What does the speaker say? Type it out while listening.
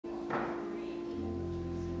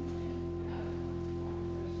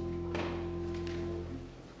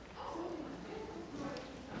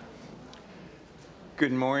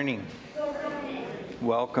Good morning.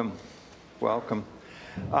 Welcome. Welcome.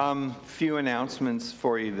 Few announcements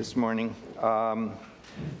for you this morning.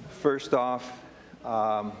 First off,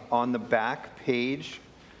 on the back page,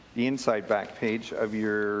 the inside back page of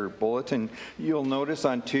your bulletin, you'll notice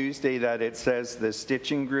on Tuesday that it says the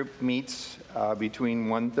stitching group meets between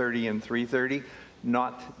 1:30 and 3:30.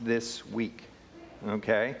 Not this week,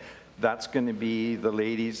 okay? That's going to be the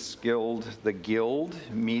Ladies Guild, the Guild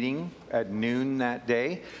meeting at noon that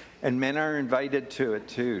day. And men are invited to it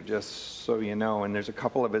too, just so you know. And there's a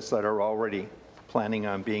couple of us that are already planning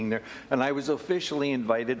on being there. And I was officially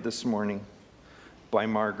invited this morning by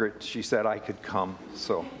Margaret. She said I could come,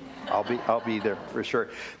 so I'll be there for sure.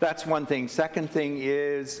 That's one thing. Second thing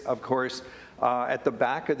is, of course, at the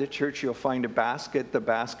back of the church, you'll find a basket. The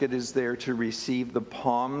basket is there to receive the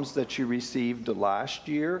palms that you received last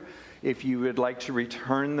year. If you would like to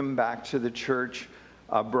return them back to the church,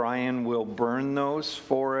 Brian will burn those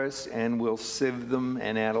for us, and we'll sieve them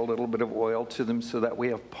and add a little bit of oil to them so that we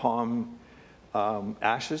have palm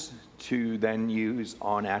ashes to then use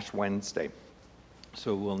on Ash Wednesday.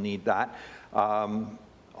 So we'll need that.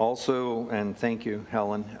 Also, and thank you,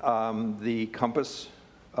 Helen, the Compass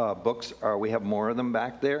books, we have more of them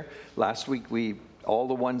back there. Last week, all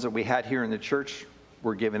the ones that we had here in the church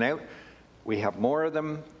were given out. We have more of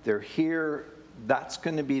them. They're here. That's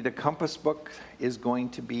going to be, the Compass book is going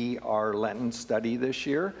to be our Lenten study this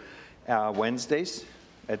year, Wednesdays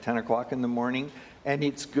at 10 o'clock in the morning. And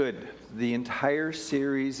it's good. The entire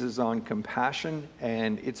series is on compassion,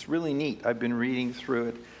 and it's really neat. I've been reading through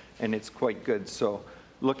it, and it's quite good. So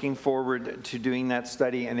looking forward to doing that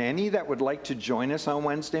study. And any that would like to join us on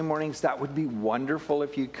Wednesday mornings, that would be wonderful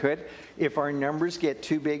if you could. If our numbers get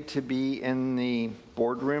too big to be in the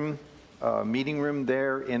boardroom, meeting room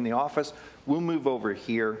there in the office, we'll move over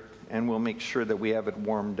here, and we'll make sure that we have it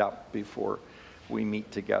warmed up before we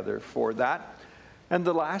meet together for that. And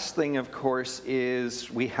the last thing, of course,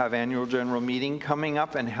 is we have annual general meeting coming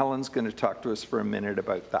up, and Helen's going to talk to us for a minute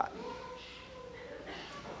about that.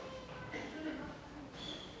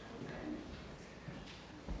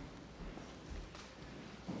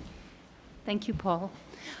 Thank you, Paul.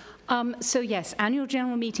 So yes, annual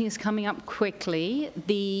general meeting is coming up quickly.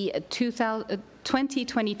 The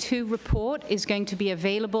 2022 report is going to be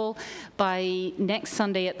available by next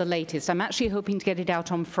Sunday at the latest. I'm actually hoping to get it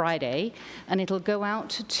out on Friday, and it'll go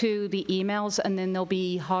out to the emails, and then there'll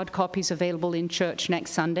be hard copies available in church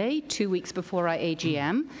next Sunday, 2 weeks before our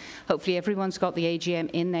AGM. Hopefully everyone's got the AGM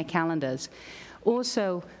in their calendars.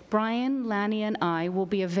 Also, Brian, Lanny, and I will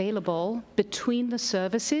be available between the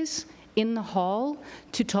services in the hall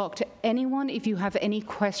to talk to anyone if you have any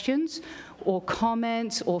questions or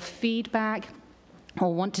comments or feedback,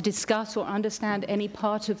 or want to discuss or understand any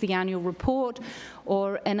part of the annual report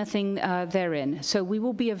or anything therein. So we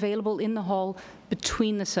will be available in the hall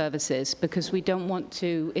between the services, because we don't want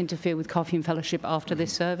to interfere with coffee and fellowship after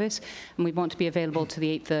this service, and we want to be available to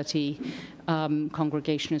the 8:30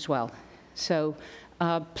 congregation as well. So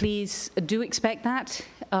please do expect that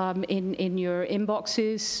in your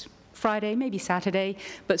inboxes Friday, maybe Saturday,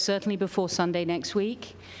 but certainly before Sunday next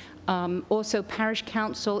week. Also, Parish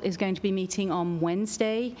Council is going to be meeting on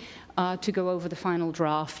Wednesday to go over the final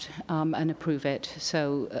draft and approve it.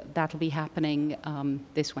 So that'll be happening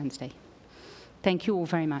this Wednesday. Thank you all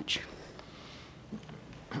very much.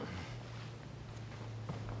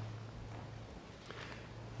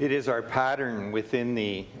 It is our pattern within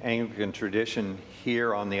the Anglican tradition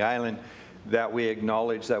here on the island that we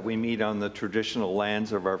acknowledge that we meet on the traditional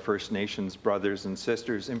lands of our First Nations brothers and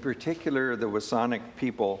sisters, in particular the Wasanic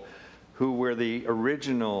people, who were the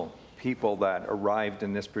original people that arrived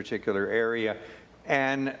in this particular area,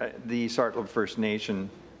 and the Sartla First Nation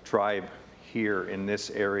tribe here in this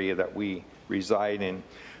area that we reside in.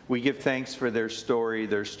 We give thanks for their story,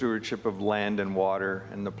 their stewardship of land and water,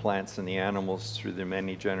 and the plants and the animals through the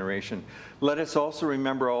many generations. Let us also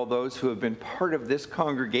remember all those who have been part of this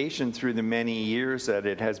congregation through the many years that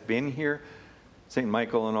it has been here, St.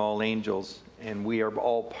 Michael and all angels, and we are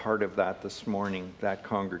all part of that this morning, that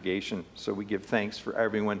congregation. So we give thanks for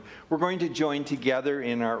everyone. We're going to join together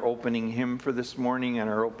in our opening hymn for this morning, and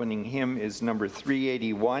our opening hymn is number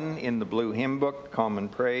 381 in the blue hymn book, Common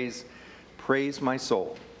Praise, Praise My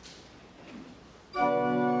Soul.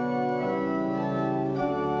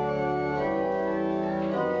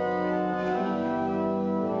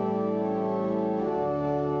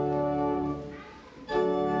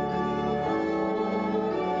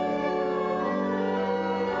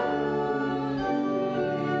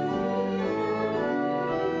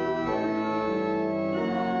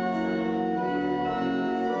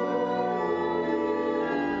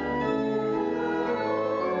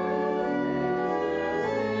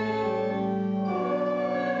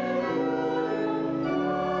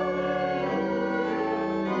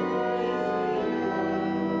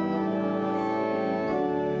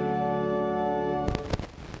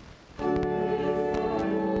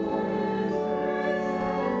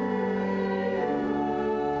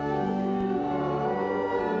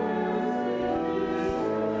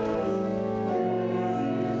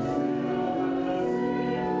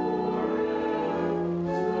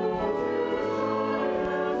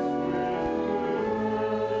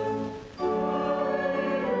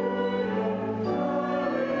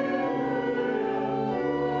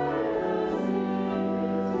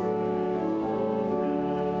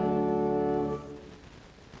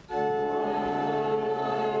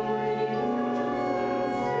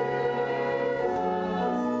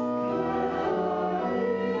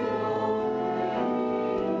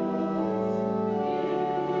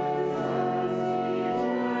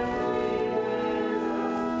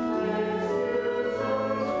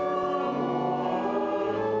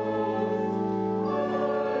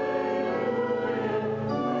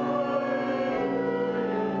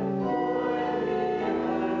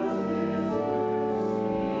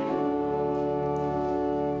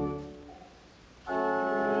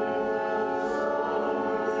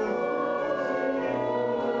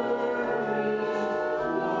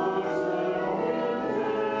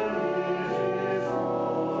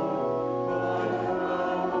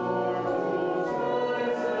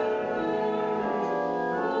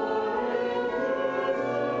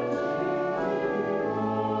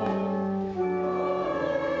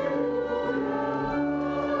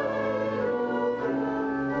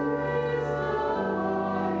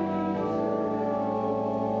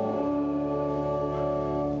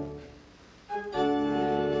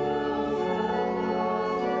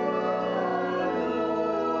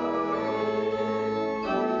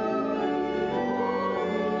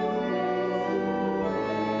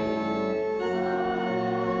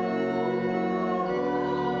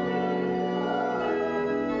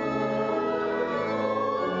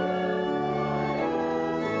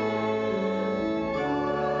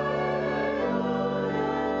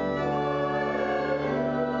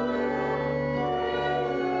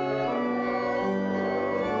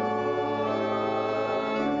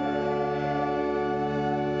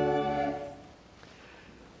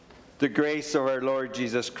 The grace of our Lord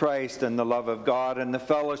Jesus Christ and the love of God and the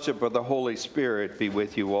fellowship of the Holy Spirit be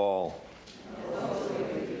with you all.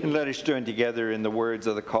 And let us join together in the words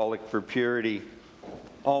of the Collect for Purity.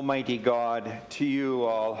 Almighty God, to you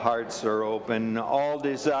all hearts are open, all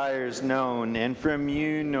desires known, and from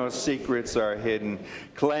you no secrets are hidden.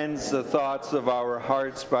 Cleanse the thoughts of our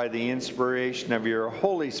hearts by the inspiration of your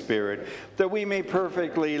Holy Spirit, that we may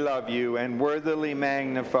perfectly love you and worthily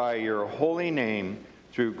magnify your holy name,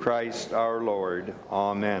 through Christ our Lord.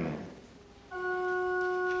 Amen.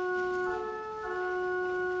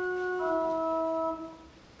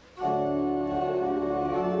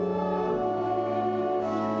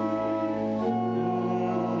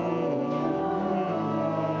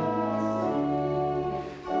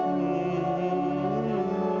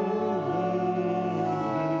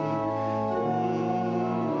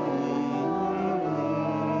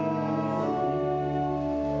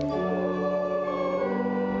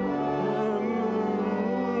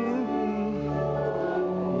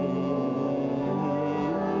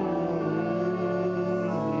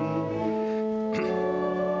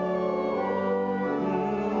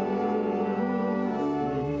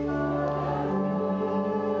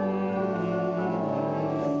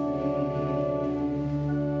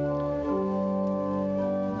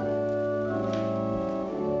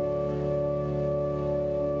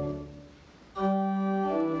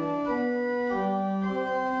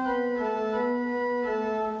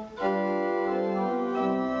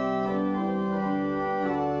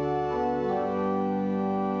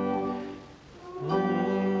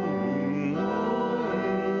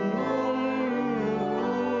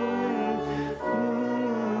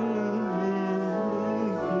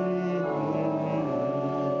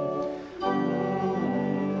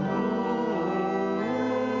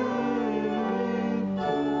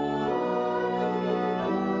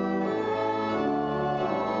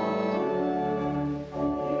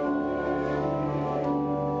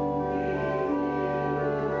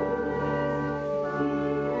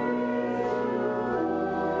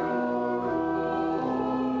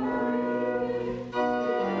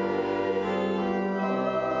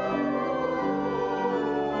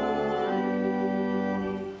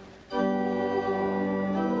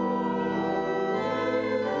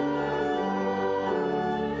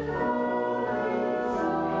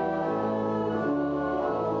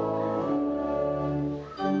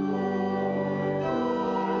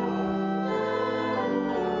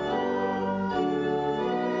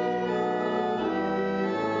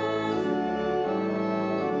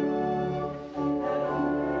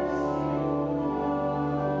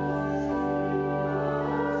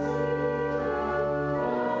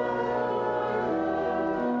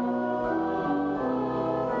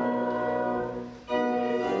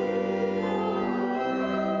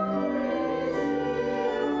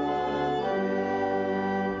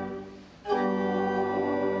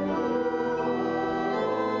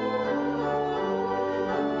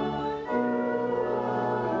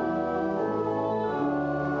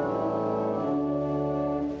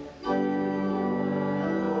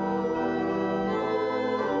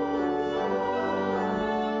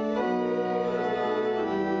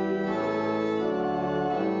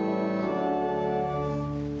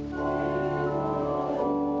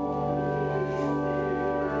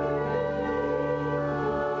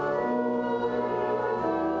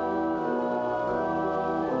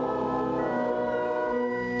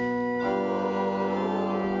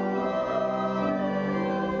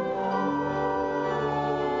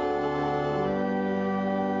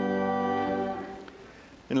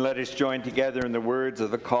 And let us join together in the words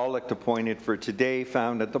of the collect appointed for today,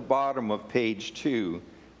 found at the bottom of page 2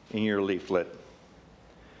 in your leaflet.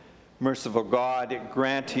 Merciful God,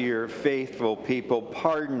 grant to your faithful people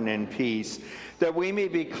pardon and peace, that we may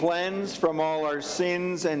be cleansed from all our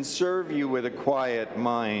sins and serve you with a quiet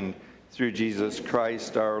mind, through Jesus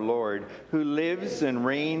Christ our Lord, who lives and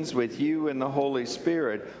reigns with you in the Holy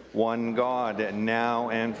Spirit, one God, now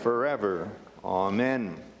and forever.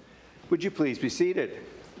 Amen. Would you please be seated?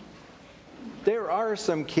 There are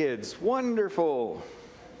some kids. Wonderful.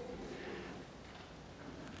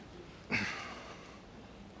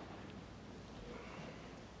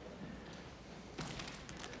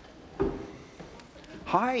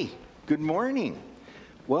 Hi, good morning.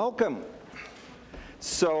 Welcome.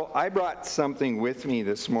 So I brought something with me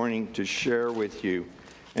this morning to share with you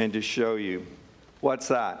and to show you. What's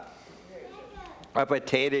that? A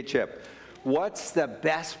potato chip. What's the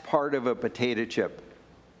best part of a potato chip?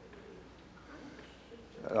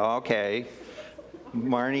 Okay.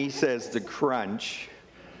 Marnie says the crunch.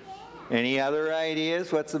 Any other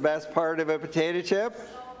ideas? What's the best part of a potato chip?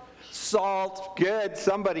 Salt. Good.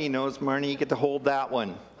 Somebody knows, Marnie. You get to hold that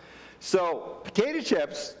one. So potato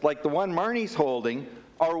chips, like the one Marnie's holding,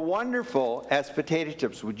 are wonderful as potato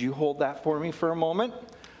chips. Would you hold that for me for a moment?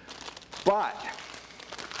 But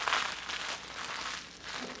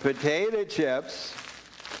potato chips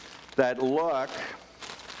that look...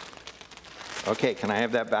 Okay, can I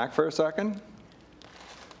have that back for a second?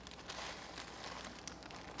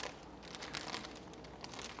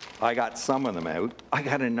 I got some of them out. I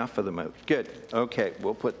got enough of them out. Good. Okay,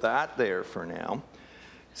 we'll put that there for now.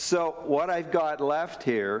 So what I've got left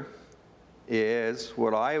here is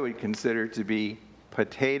what I would consider to be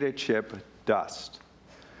potato chip dust.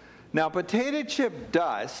 Now, potato chip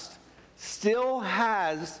dust still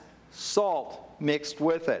has salt mixed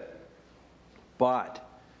with it, but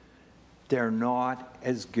they're not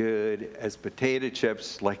as good as potato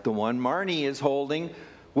chips like the one Marnie is holding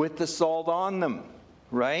with the salt on them,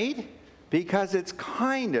 right? Because it's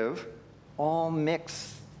kind of all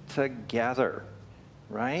mixed together,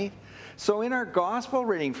 right? So in our gospel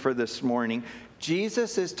reading for this morning,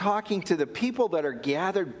 Jesus is talking to the people that are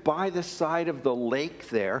gathered by the side of the lake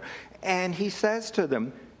there, and he says to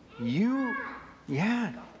them,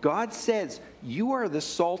 God says, you are the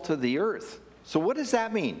salt of the earth. So what does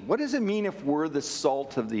that mean? What does it mean if we're the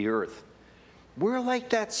salt of the earth? We're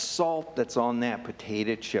like that salt that's on that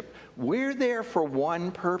potato chip. We're there for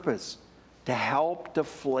one purpose, to help to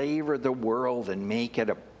flavor the world and make it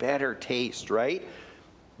a better taste, right?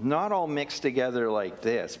 Not all mixed together like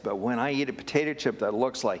this, but when I eat a potato chip that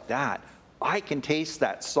looks like that, I can taste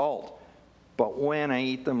that salt. But when I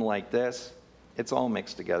eat them like this, it's all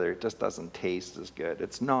mixed together. It just doesn't taste as good.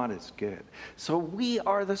 It's not as good. So we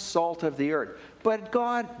are the salt of the earth. But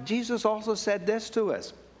Jesus also said this to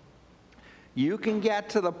us. You can get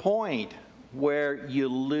to the point where you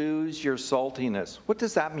lose your saltiness. What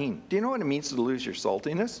does that mean? Do you know what it means to lose your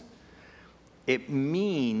saltiness? It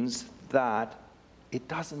means that it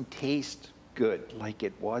doesn't taste good like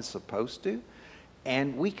it was supposed to.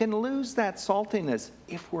 And we can lose that saltiness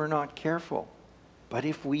if we're not careful. But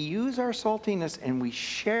if we use our saltiness and we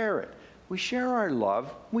share it, we share our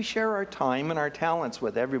love, we share our time and our talents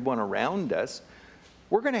with everyone around us,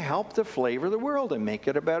 we're going to help to flavor the world and make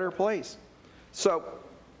it a better place. So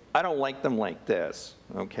I don't like them like this,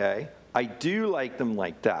 okay? I do like them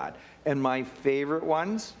like that. And my favorite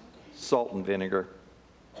ones, salt and vinegar,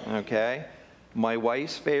 okay? My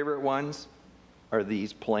wife's favorite ones are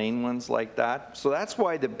these plain ones like that. So that's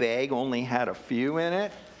why the bag only had a few in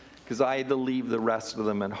it, because I had to leave the rest of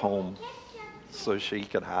them at home so she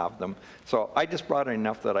could have them. So I just brought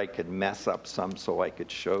enough that I could mess up some so I could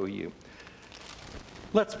show you.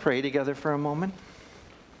 Let's pray together for a moment.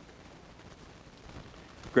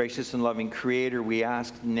 Gracious and loving Creator, we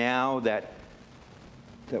ask now that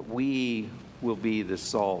we will be the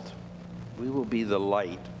salt. We will be the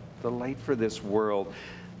light for this world,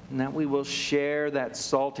 and that we will share that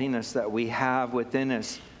saltiness that we have within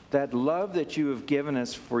us, that love that you have given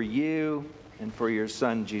us for you and for your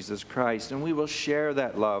Son, Jesus Christ. And we will share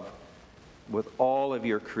that love with all of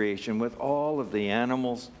your creation, with all of the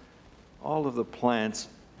animals, all of the plants,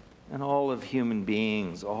 and all of human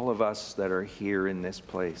beings, all of us that are here in this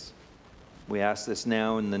place. We ask this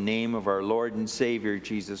now in the name of our Lord and Savior,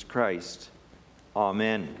 Jesus Christ.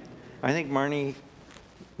 Amen. I think Marnie,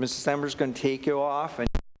 Mrs. Semmer's going to take you off, and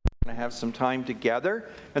we're going to have some time together.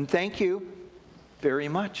 And thank you very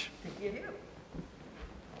much. Thank you.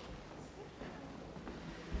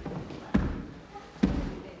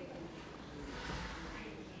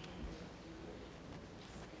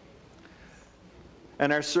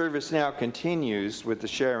 And our service now continues with the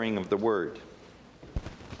sharing of the word.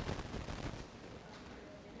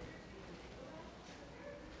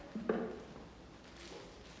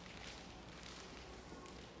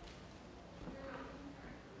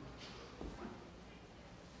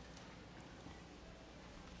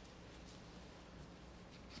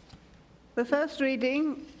 The first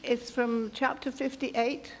reading is from chapter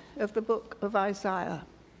 58 of the book of Isaiah.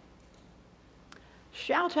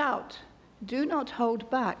 Shout out, do not hold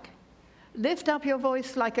back. Lift up your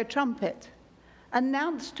voice like a trumpet.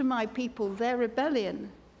 Announce to my people their rebellion,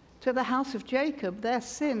 to the house of Jacob their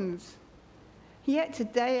sins.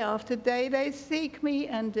 Yet day after day they seek me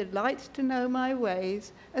and delight to know my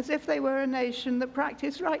ways, as if they were a nation that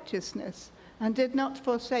practiced righteousness and did not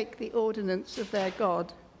forsake the ordinance of their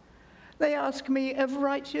God. They ask me of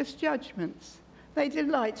righteous judgments. They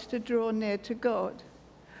delight to draw near to God.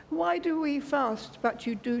 Why do we fast, but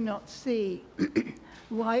you do not see?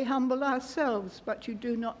 Why humble ourselves, but you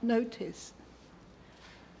do not notice?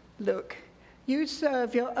 Look, you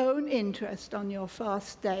serve your own interest on your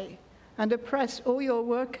fast day and oppress all your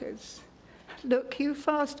workers. Look, you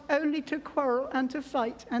fast only to quarrel and to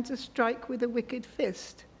fight and to strike with a wicked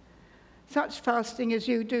fist. Such fasting as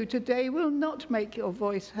you do today will not make your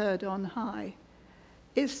voice heard on high.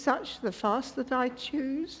 Is such the fast that I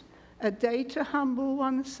choose, a day to humble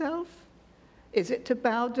oneself? Is it to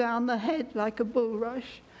bow down the head like a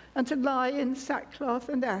bulrush and to lie in sackcloth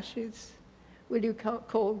and ashes? Will you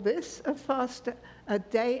call this a fast, a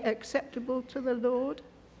day acceptable to the Lord?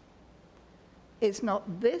 Is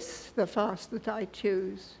not this the fast that I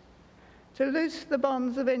choose? To loose the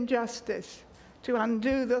bonds of injustice, to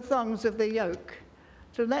undo the thongs of the yoke,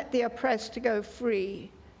 to let the oppressed go free,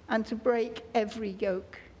 and to break every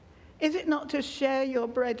yoke? Is it not to share your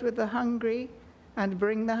bread with the hungry and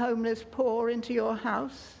bring the homeless poor into your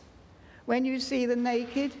house? When you see the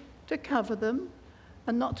naked, to cover them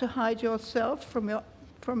and not to hide yourself from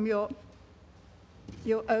your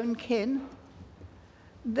own kin?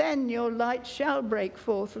 Then your light shall break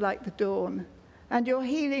forth like the dawn, and your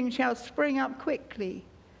healing shall spring up quickly.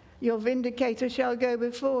 Your vindicator shall go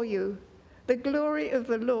before you. The glory of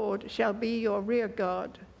the Lord shall be your rear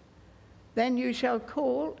guard. Then you shall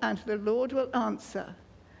call, and the Lord will answer.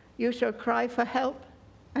 You shall cry for help,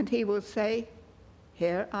 and he will say,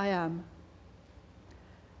 Here I am.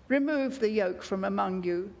 Remove the yoke from among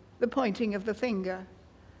you, the pointing of the finger,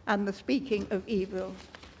 and the speaking of evil.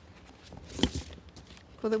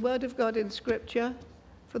 For the word of God in Scripture,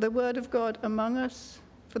 for the word of God among us,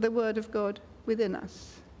 for the word of God within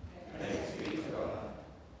us. Thanks be to God.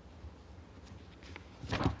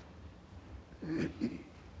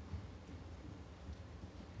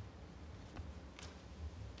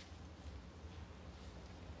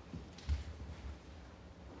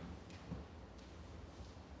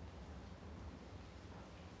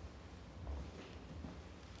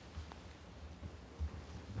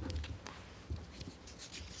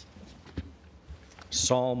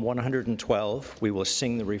 Psalm 112, we will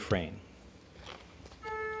sing the refrain.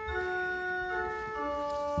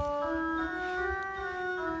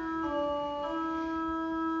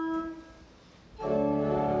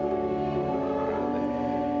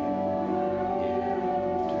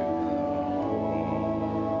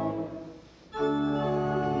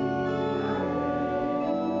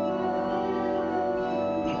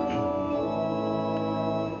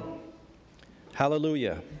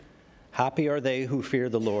 Hallelujah. Happy are they who fear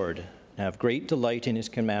the Lord and have great delight in his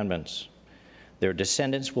commandments. Their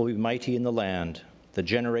descendants will be mighty in the land. The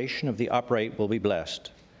generation of the upright will be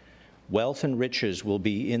blessed. Wealth and riches will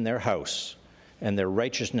be in their house, and their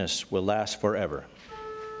righteousness will last forever.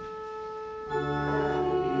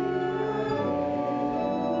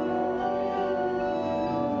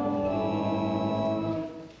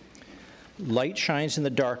 Light shines in the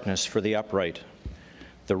darkness for the upright.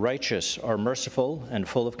 The righteous are merciful and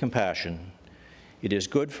full of compassion. It is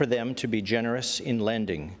good for them to be generous in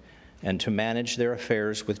lending and to manage their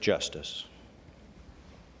affairs with justice.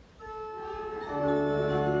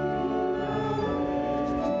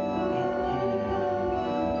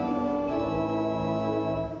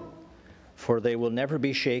 For they will never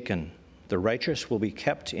be shaken. The righteous will be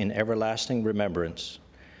kept in everlasting remembrance.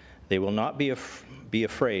 They will not be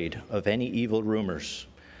afraid of any evil rumors.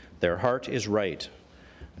 Their heart is right.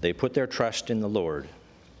 They put their trust in the Lord.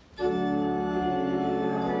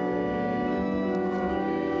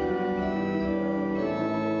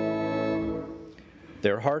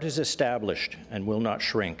 Their heart is established and will not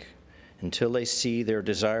shrink until they see their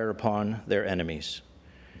desire upon their enemies.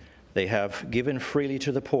 They have given freely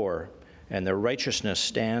to the poor, and their righteousness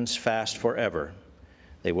stands fast forever.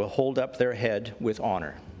 They will hold up their head with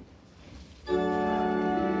honor.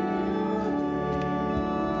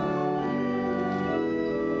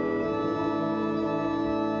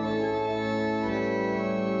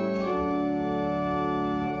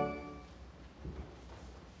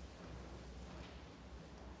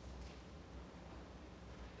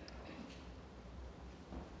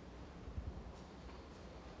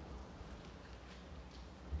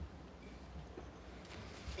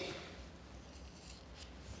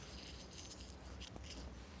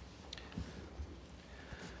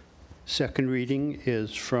 Second reading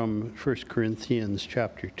is from 1 Corinthians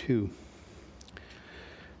chapter 2.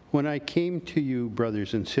 When I came to you,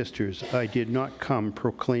 brothers and sisters, I did not come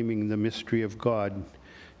proclaiming the mystery of God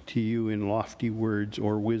to you in lofty words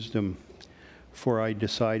or wisdom, for I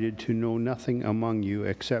decided to know nothing among you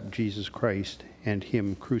except Jesus Christ and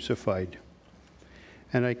him crucified.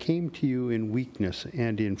 And I came to you in weakness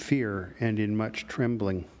and in fear and in much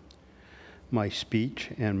trembling. My speech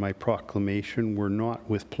and my proclamation were not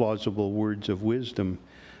with plausible words of wisdom,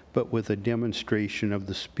 but with a demonstration of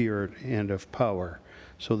the Spirit and of power,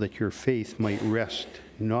 so that your faith might rest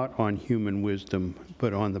not on human wisdom,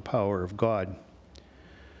 but on the power of God.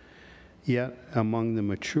 Yet among the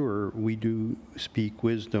mature we do speak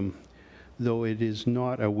wisdom, though it is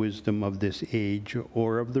not a wisdom of this age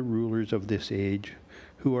or of the rulers of this age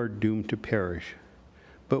who are doomed to perish.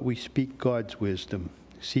 But we speak God's wisdom,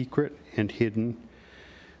 secret and hidden,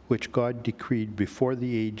 which God decreed before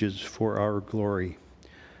the ages for our glory.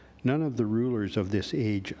 None of the rulers of this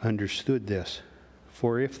age understood this,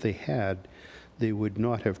 for if they had, they would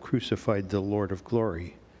not have crucified the Lord of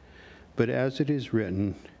glory. But as it is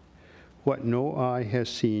written, what no eye has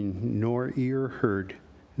seen, nor ear heard,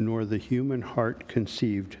 nor the human heart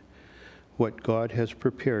conceived, what God has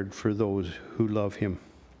prepared for those who love him.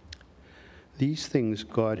 These things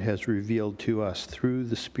God has revealed to us through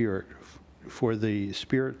the Spirit, for the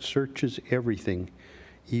Spirit searches everything,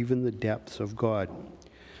 even the depths of God.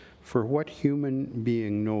 For what human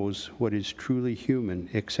being knows what is truly human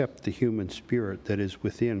except the human spirit that is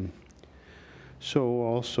within? So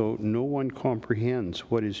also no one comprehends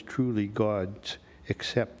what is truly God's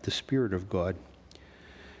except the Spirit of God.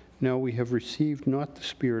 Now we have received not the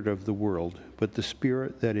spirit of the world, but the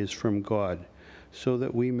Spirit that is from God, so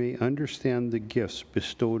that we may understand the gifts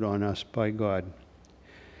bestowed on us by God.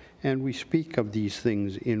 And we speak of these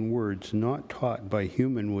things in words not taught by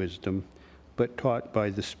human wisdom, but taught by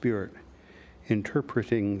the Spirit,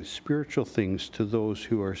 interpreting spiritual things to those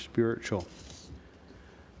who are spiritual.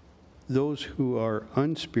 Those who are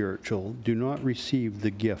unspiritual do not receive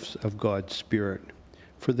the gifts of God's Spirit,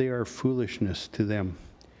 for they are foolishness to them,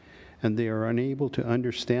 and they are unable to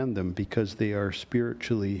understand them because they are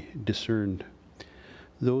spiritually discerned.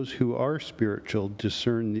 Those who are spiritual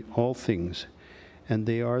discern all things, and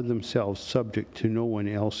they are themselves subject to no one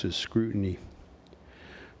else's scrutiny.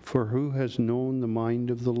 For who has known the mind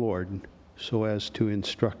of the Lord so as to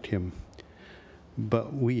instruct him?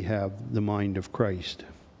 But we have the mind of Christ.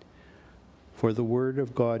 For the word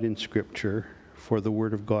of God in Scripture, for the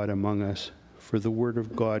word of God among us, for the word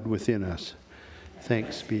of God within us.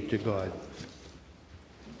 Thanks be to God.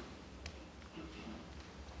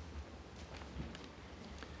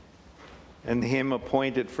 And the hymn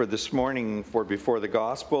appointed for this morning for Before the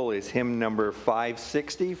Gospel is hymn number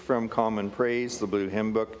 560 from Common Praise, the Blue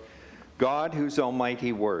Hymn Book, God whose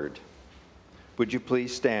almighty word. Would you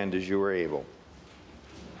please stand as you are able?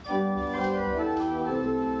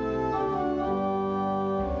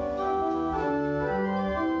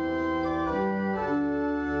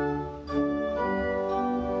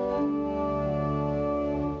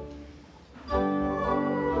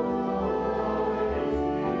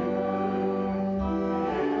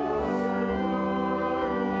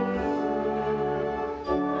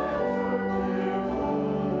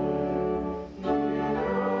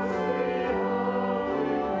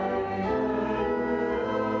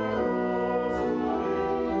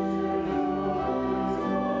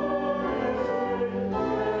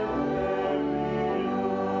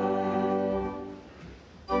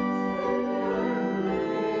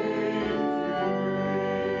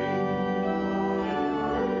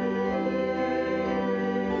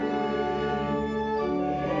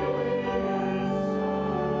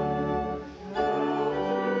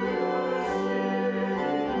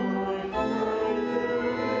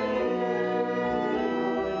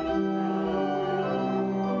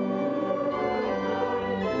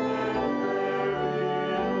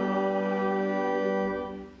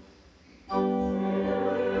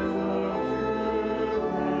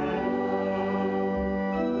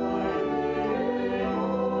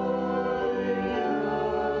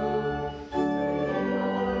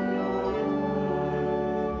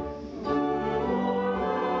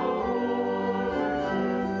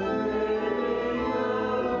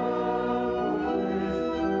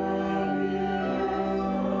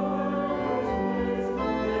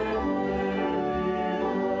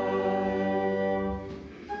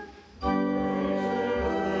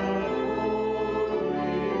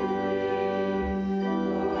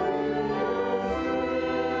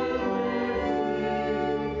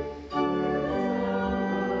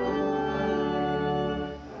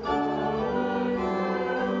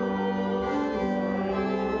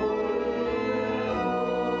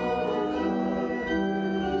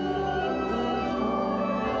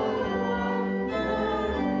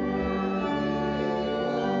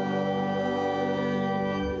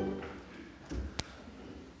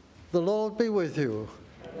 The Lord be with you.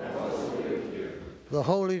 And also with you. The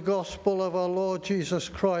Holy Gospel of our Lord Jesus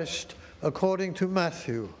Christ according to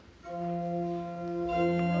Matthew.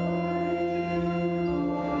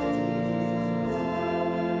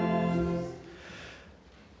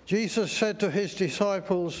 Jesus said to his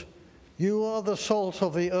disciples, You are the salt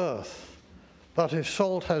of the earth, but if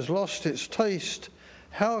salt has lost its taste,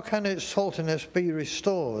 how can its saltiness be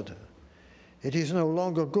restored? It is no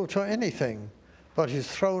longer good for anything, but is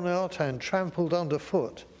thrown out and trampled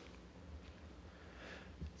underfoot.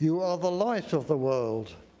 You are the light of the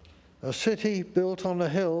world. A city built on a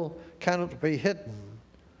hill cannot be hidden.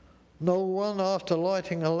 No one, after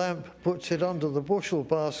lighting a lamp, puts it under the bushel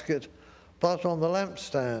basket, but on the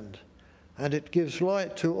lampstand, and it gives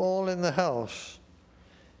light to all in the house.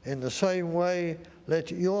 In the same way, let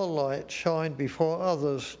your light shine before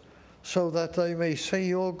others, so that they may see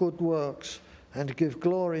your good works and give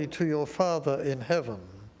glory to your Father in heaven.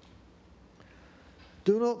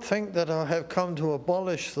 Do not think that I have come to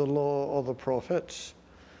abolish the law or the prophets.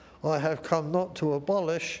 I have come not to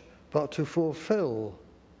abolish, but to fulfill.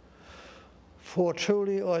 For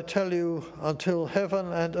truly I tell you, until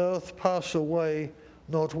heaven and earth pass away,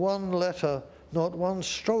 not one letter, not one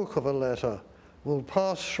stroke of a letter will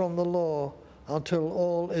pass from the law until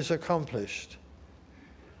all is accomplished.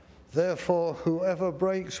 Therefore, whoever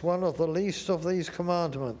breaks one of the least of these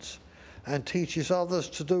commandments and teaches others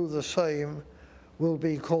to do the same will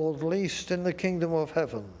be called least in the kingdom of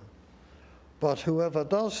heaven. But whoever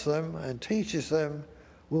does them and teaches them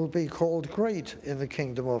will be called great in the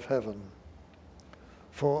kingdom of heaven.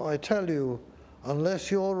 For I tell you, unless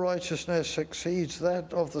your righteousness exceeds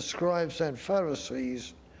that of the scribes and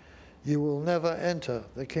Pharisees, you will never enter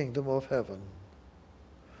the kingdom of heaven.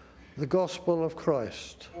 The Gospel of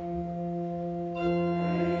Christ.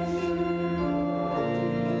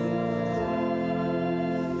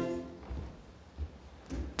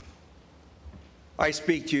 I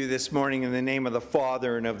speak to you this morning in the name of the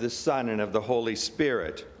Father, and of the Son, and of the Holy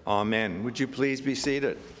Spirit. Amen. Would you please be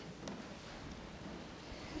seated?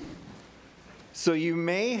 So you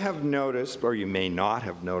may have noticed, or you may not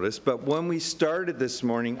have noticed, but when we started this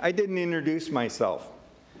morning, I didn't introduce myself.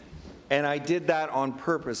 And I did that on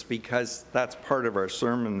purpose because that's part of our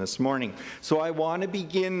sermon this morning. So I want to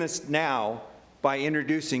begin this now by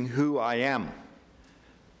introducing who I am.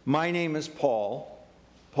 My name is Paul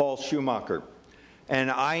Schumacher, and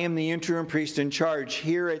I am the interim priest in charge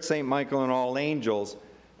here at St. Michael and All Angels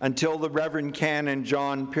until the Reverend Canon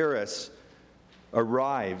John Pyrrhus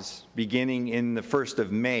arrives beginning in the 1st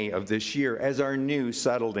of May of this year as our new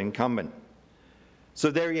settled incumbent.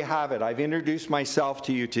 So there you have it. I've introduced myself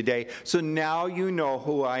to you today, so now you know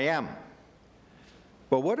who I am.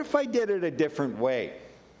 But what if I did it a different way?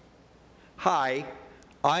 Hi,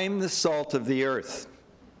 I'm the salt of the earth.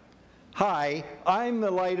 Hi, I'm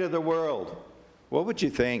the light of the world. What would you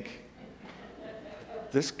think?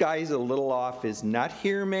 This guy's a little off his nut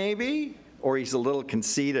here, maybe? Or he's a little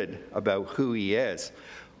conceited about who he is.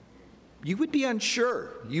 You would be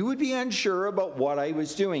unsure. You would be unsure about what I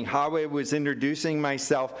was doing, how I was introducing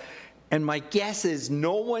myself. And my guess is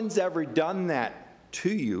no one's ever done that to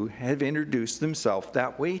you, have introduced themselves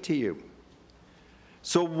that way to you.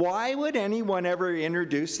 So why would anyone ever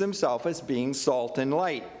introduce themselves as being salt and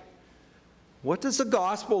light? What does the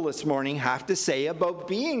gospel this morning have to say about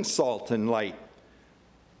being salt and light?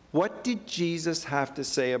 What did Jesus have to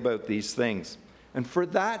say about these things? And for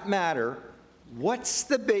that matter, what's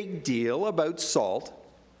the big deal about salt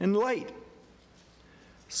and light?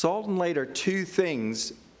 Salt and light are two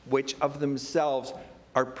things which of themselves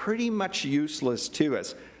are pretty much useless to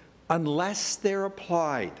us unless they're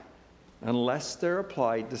applied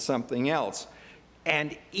to something else.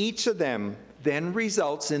 And each of them then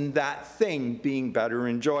results in that thing being better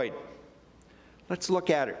enjoyed. Let's look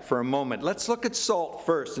at it for a moment. Let's look at salt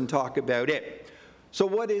first and talk about it. So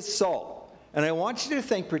what is salt? And I want you to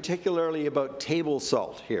think particularly about table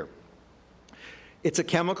salt here. It's a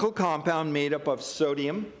chemical compound made up of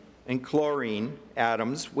sodium and chlorine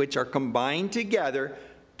atoms, which are combined together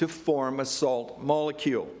to form a salt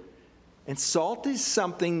molecule. And salt is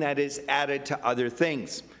something that is added to other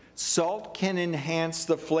things. Salt can enhance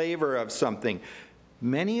the flavor of something.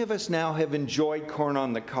 Many of us now have enjoyed corn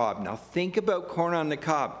on the cob. Now think about corn on the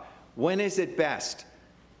cob. When is it best?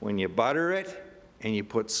 When you butter it and you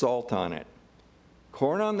put salt on it.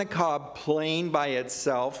 Corn on the cob plain by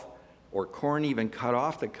itself, or corn even cut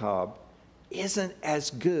off the cob, isn't as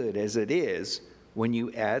good as it is when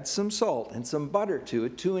you add some salt and some butter to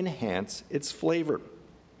it to enhance its flavor.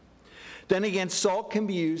 Then again, salt can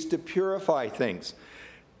be used to purify things.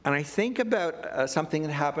 And I think about something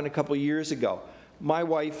that happened a couple years ago. My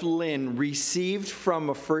wife, Lynn, received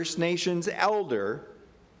from a First Nations elder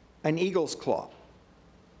an eagle's claw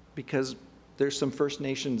because there's some First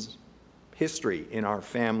Nations history in our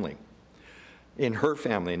family, in her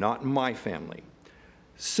family, not in my family.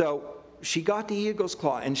 So she got the eagle's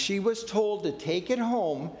claw, and she was told to take it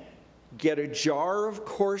home get a jar of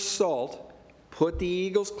coarse salt, put the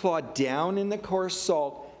eagle's claw down in the coarse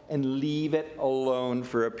salt, and leave it alone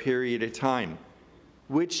for a period of time,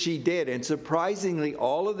 which she did. And surprisingly,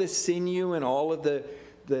 all of the sinew and all of the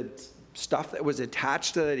stuff that was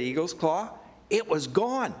attached to that eagle's claw, it was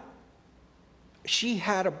gone. She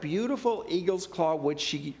had a beautiful eagle's claw, which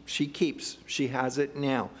she keeps. She has it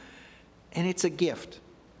now. And it's a gift.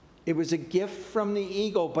 It was a gift from the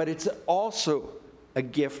eagle, but it's also a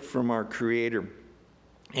gift from our Creator.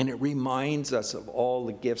 And it reminds us of all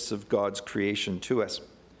the gifts of God's creation to us.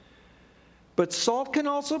 But salt can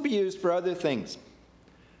also be used for other things.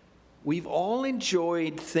 We've all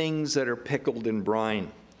enjoyed things that are pickled in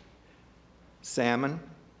brine. Salmon.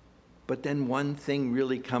 But then one thing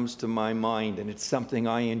really comes to my mind, and it's something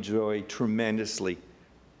I enjoy tremendously.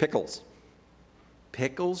 Pickles.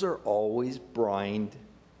 Pickles are always brined,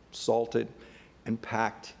 salted, and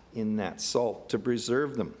packed in that salt to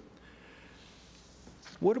preserve them.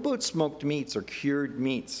 What about smoked meats or cured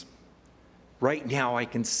meats? Right now I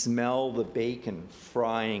can smell the bacon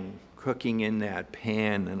frying, cooking in that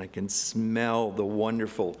pan, and I can smell the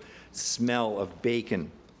wonderful smell of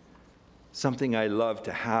bacon. Something I love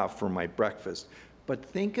to have for my breakfast. But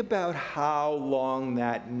think about how long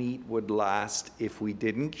that meat would last if we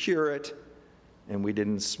didn't cure it and we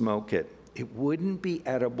didn't smoke it. It wouldn't be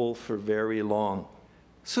edible for very long.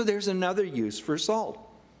 So there's another use for salt.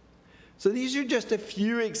 So these are just a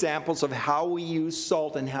few examples of how we use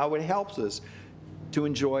salt and how it helps us to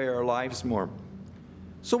enjoy our lives more.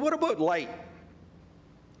 So what about light?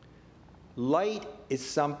 Light is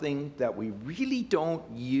something that we really don't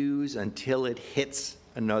use until it hits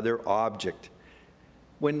another object.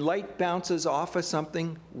 When light bounces off of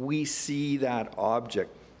something, we see that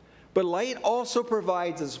object. But light also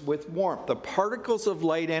provides us with warmth. The particles of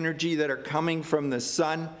light energy that are coming from the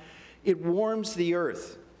sun, it warms the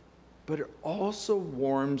earth. But it also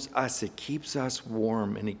warms us. It keeps us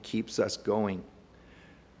warm and it keeps us going.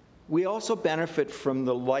 We also benefit from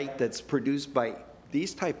the light that's produced by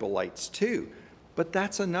these type of lights too. But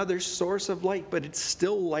that's another source of light, but it's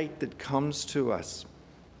still light that comes to us.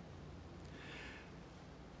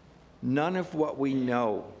 None of what we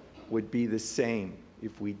know would be the same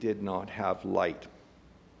if we did not have light.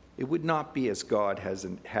 It would not be as God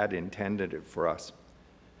had intended it for us.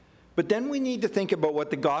 But then we need to think about what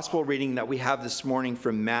the gospel reading that we have this morning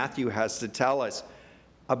from Matthew has to tell us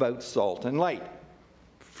about salt and light.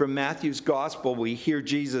 From Matthew's gospel, we hear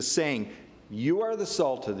Jesus saying, "You are the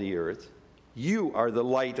salt of the earth. You are the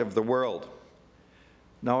light of the world."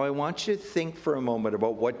 Now I want you to think for a moment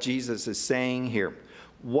about what Jesus is saying here.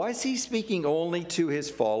 Was he speaking only to his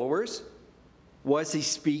followers? Was he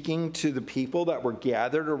speaking to the people that were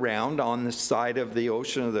gathered around on the side of the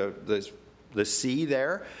ocean, of the sea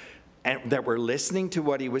there, and that were listening to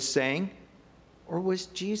what he was saying? Or was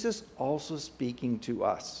Jesus also speaking to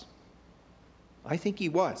us? I think he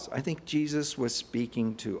was. I think Jesus was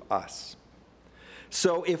speaking to us.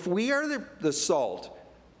 So if we are the salt,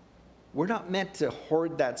 we're not meant to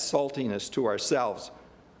hoard that saltiness to ourselves.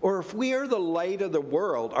 Or if we are the light of the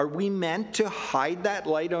world, are we meant to hide that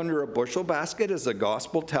light under a bushel basket, as the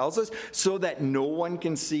gospel tells us, so that no one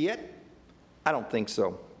can see it? I don't think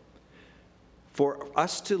so. For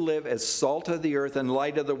us to live as salt of the earth and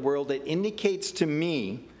light of the world, it indicates to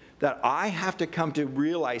me that I have to come to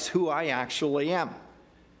realize who I actually am.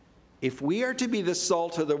 If we are to be the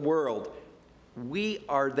salt of the world, we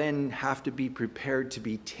are then have to be prepared to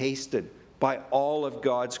be tasted by all of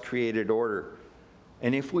God's created order.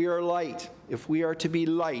 And if we are light, if we are to be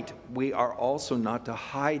light, we are also not to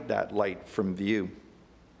hide that light from view.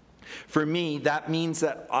 For me, that means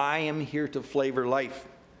that I am here to flavor life,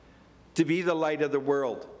 to be the light of the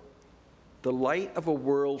world. The light of a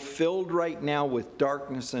world filled right now with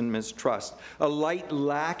darkness and mistrust, a light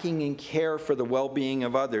lacking in care for the well-being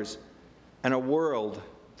of others, and a world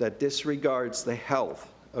that disregards the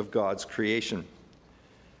health of God's creation.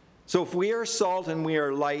 So if we are salt and we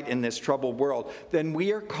are light in this troubled world, then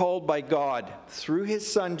we are called by God through his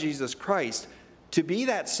Son, Jesus Christ, to be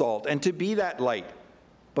that salt and to be that light,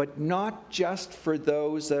 but not just for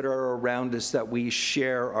those that are around us that we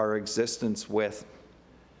share our existence with.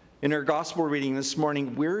 In our gospel reading this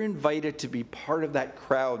morning, we're invited to be part of that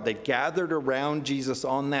crowd that gathered around Jesus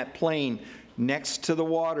on that plain next to the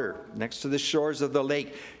water, next to the shores of the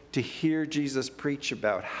lake, to hear Jesus preach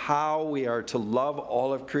about how we are to love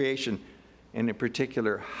all of creation, and in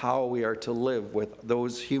particular, how we are to live with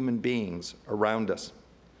those human beings around us.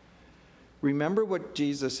 Remember what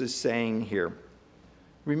Jesus is saying here.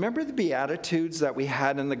 Remember the Beatitudes that we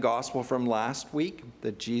had in the gospel from last week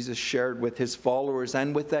that Jesus shared with his followers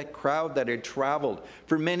and with that crowd that had traveled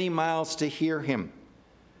for many miles to hear him?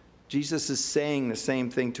 Jesus is saying the same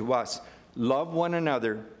thing to us. Love one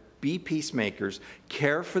another, be peacemakers,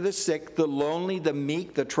 care for the sick, the lonely, the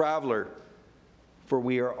meek, the traveler, for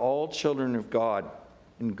we are all children of God,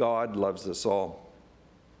 and God loves us all.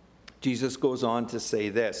 Jesus goes on to say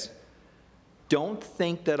this, don't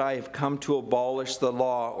think that I have come to abolish the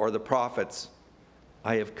law or the prophets.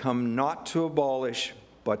 I have come not to abolish,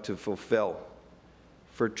 but to fulfill.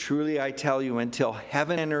 For truly I tell you, until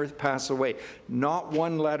heaven and earth pass away, not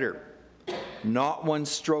one letter, not one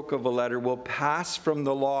stroke of a letter will pass from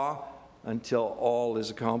the law until all is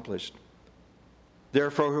accomplished.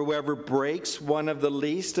 Therefore, whoever breaks one of the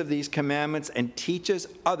least of these commandments and teaches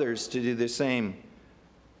others to do the same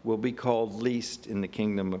will be called least in the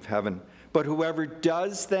kingdom of heaven. But whoever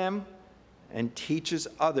does them and teaches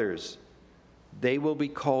others, they will be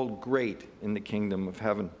called great in the kingdom of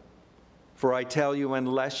heaven. For I tell you,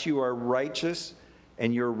 unless you are righteous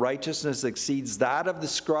and your righteousness exceeds that of the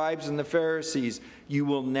scribes and the Pharisees, you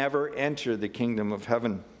will never enter the kingdom of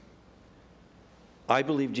heaven. I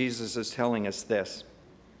believe Jesus is telling us this.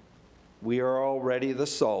 We are already the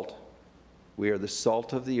salt. We are the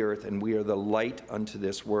salt of the earth, and we are the light unto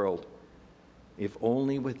this world, if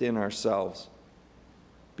only within ourselves,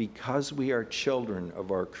 because we are children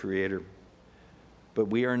of our Creator. But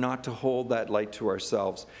we are not to hold that light to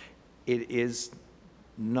ourselves. It is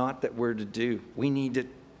not that we're to do. We need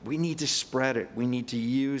to spread it. We need to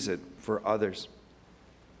use it for others.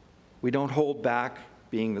 We don't hold back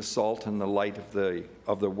being the salt and the light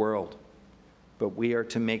of the world, but we are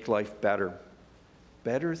to make life better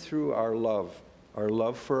through our love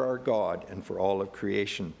for our God and for all of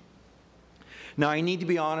creation. Now, I need to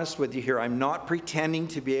be honest with you here. I'm not pretending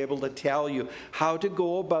to be able to tell you how to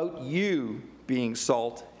go about you being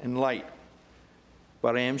salt and light.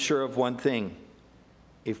 But I am sure of one thing.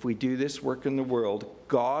 If we do this work in the world,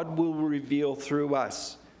 God will reveal through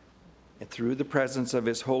us and through the presence of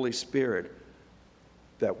his Holy Spirit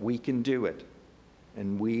that we can do it.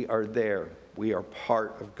 And we are there. We are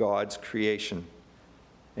part of God's creation.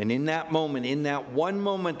 And in that moment, in that one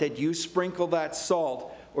moment that you sprinkle that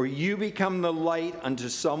salt, or you become the light unto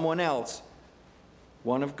someone else,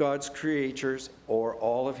 one of God's creatures or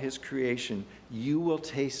all of his creation, you will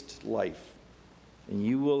taste life. And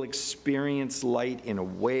you will experience light in a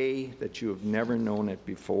way that you have never known it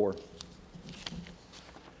before.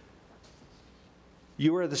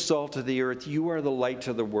 You are the salt of the earth. You are the light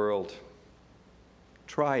to the world.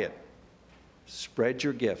 Try it. Spread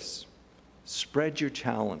your gifts. Spread your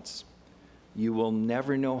talents. You will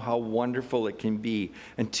never know how wonderful it can be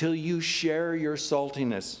until you share your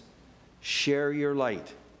saltiness, share your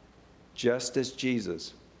light, just as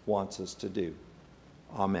Jesus wants us to do.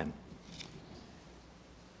 Amen.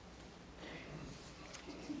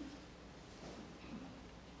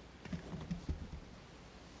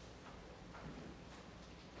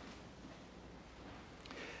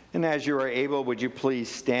 And as you are able, would you please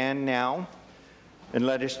stand now? And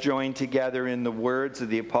let us join together in the words of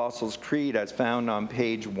the Apostles' Creed as found on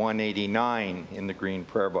page 189 in the Green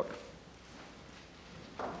Prayer Book.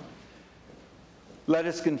 Let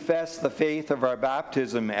us confess the faith of our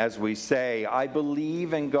baptism as we say, I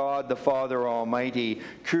believe in God the Father Almighty,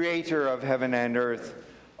 creator of heaven and earth.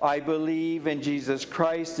 I believe in Jesus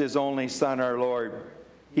Christ, his only Son, our Lord.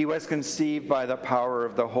 He was conceived by the power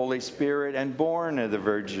of the Holy Spirit and born of the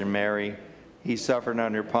Virgin Mary. He suffered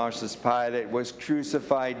under Pontius Pilate, was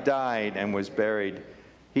crucified, died, and was buried.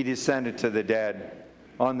 He descended to the dead.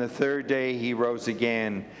 On the third day he rose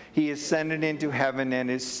again. He ascended into heaven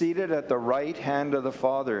and is seated at the right hand of the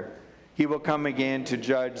Father. He will come again to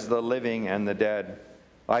judge the living and the dead.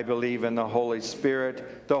 I believe in the Holy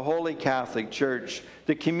Spirit, the Holy Catholic Church,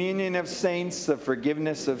 the communion of saints, the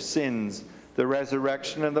forgiveness of sins, the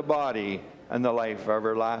resurrection of the body, and the life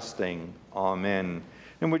everlasting. Amen.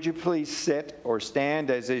 And would you please sit or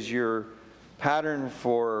stand as is your pattern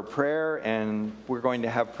for prayer, and we're going to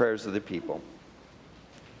have prayers of the people.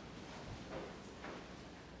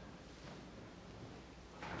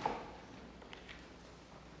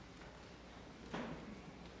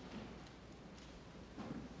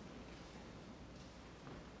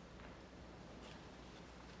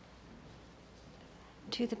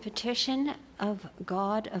 To the petition of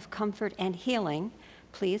God of comfort and healing,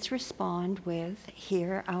 please respond with,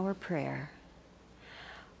 hear our prayer.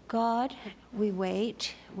 God, we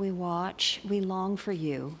wait, we watch, we long for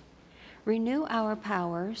you. Renew our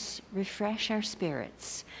powers, refresh our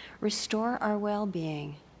spirits, restore our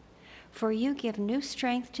well-being. For you give new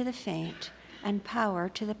strength to the faint, and power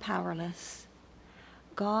to the powerless.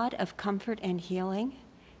 God of comfort and healing,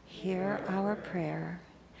 hear our prayer.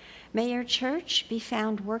 May your church be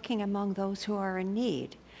found working among those who are in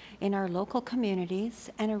need in our local communities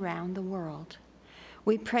and around the world.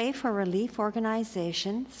 We pray for relief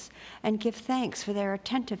organizations and give thanks for their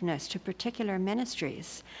attentiveness to particular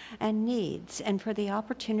ministries and needs and for the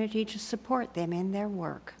opportunity to support them in their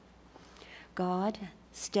work. God,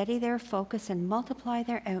 steady their focus and multiply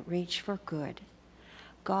their outreach for good.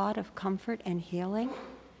 God of comfort and healing,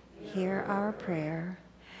 hear our prayer.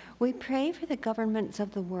 We pray for the governments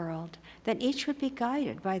of the world, that each would be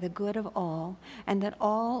guided by the good of all, and that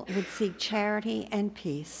all would seek charity and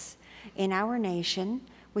peace. In our nation,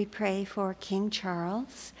 we pray for King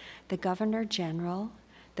Charles, the Governor General,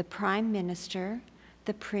 the Prime Minister,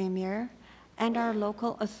 the Premier, and our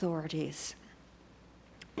local authorities.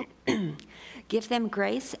 Give them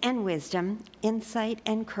grace and wisdom, insight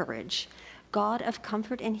and courage. God of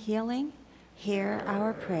comfort and healing, hear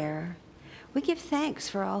our prayer. We give thanks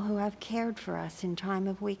for all who have cared for us in time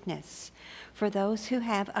of weakness, for those who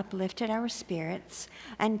have uplifted our spirits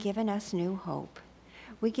and given us new hope.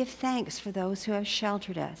 We give thanks for those who have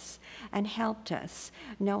sheltered us and helped us,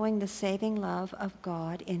 knowing the saving love of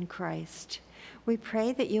God in Christ. We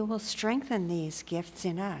pray that you will strengthen these gifts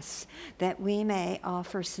in us, that we may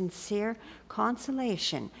offer sincere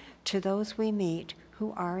consolation to those we meet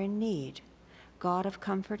who are in need. God of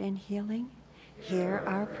comfort and healing, hear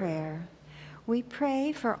our prayer. We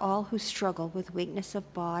pray for all who struggle with weakness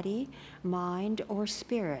of body, mind, or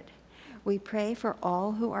spirit. We pray for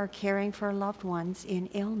all who are caring for loved ones in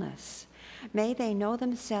illness. May they know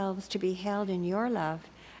themselves to be held in your love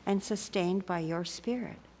and sustained by your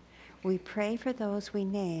Spirit. We pray for those we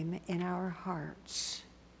name in our hearts.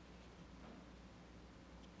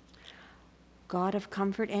 God of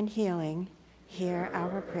comfort and healing, hear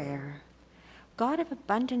our prayer. God of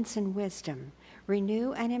abundance and wisdom,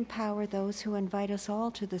 renew and empower those who invite us all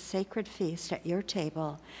to the sacred feast at your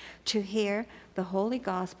table to hear the holy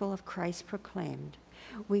gospel of Christ proclaimed.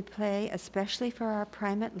 We pray especially for our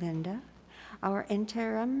primate Linda, our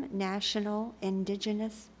interim national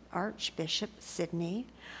indigenous Archbishop Sidney,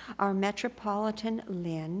 our Metropolitan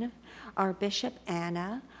Lynn, our Bishop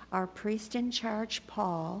Anna, our priest in charge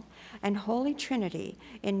Paul, and Holy Trinity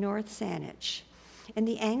in North Saanich. In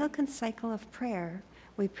the Anglican cycle of prayer,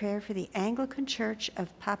 we pray for the Anglican Church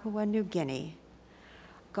of Papua New Guinea.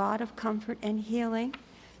 God of comfort and healing,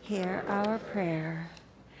 hear our prayer.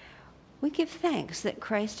 We give thanks that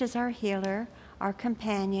Christ is our healer, our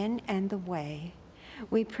companion, and the way.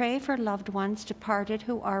 We pray for loved ones departed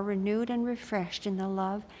who are renewed and refreshed in the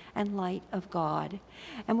love and light of God.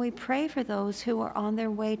 And we pray for those who are on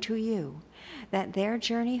their way to you, that their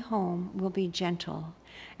journey home will be gentle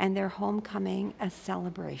and their homecoming a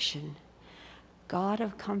celebration. God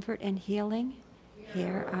of comfort and healing,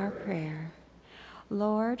 hear our prayer.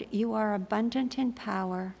 Lord, you are abundant in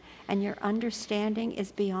power, and your understanding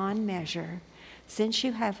is beyond measure. Since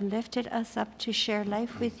you have lifted us up to share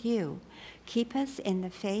life with you, keep us in the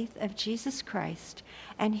faith of Jesus Christ,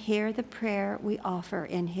 and hear the prayer we offer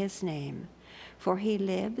in his name. For he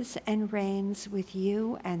lives and reigns with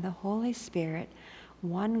you and the Holy Spirit,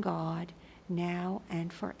 one God, now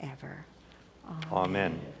and forever.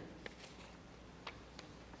 Amen.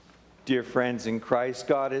 Dear friends in Christ,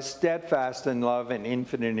 God is steadfast in love and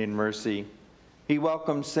infinite in mercy. He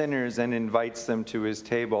welcomes sinners and invites them to his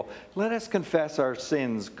table. Let us confess our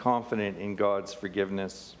sins, confident in God's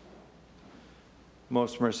forgiveness.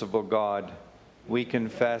 Most merciful God, we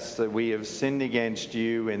confess that we have sinned against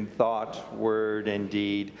you in thought, word, and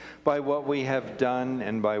deed, by what we have done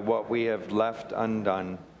and by what we have left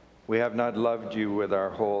undone. We have not loved you with our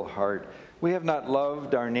whole heart. We have not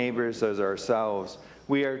loved our neighbors as ourselves.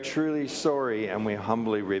 We are truly sorry, and we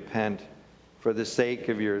humbly repent. For the sake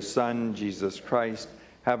of your Son, Jesus Christ,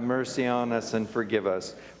 have mercy on us and forgive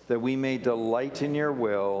us, that we may delight in your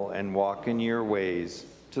will and walk in your ways,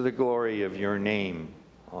 to the glory of your name.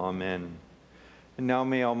 Amen. And now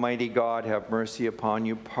may Almighty God have mercy upon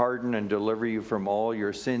you, pardon and deliver you from all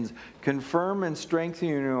your sins, confirm and strengthen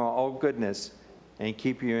you in all goodness, and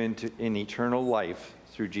keep you in eternal life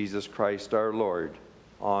through Jesus Christ our Lord.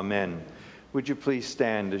 Amen. Would you please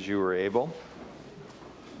stand as you are able?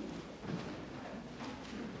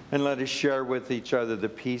 And let us share with each other the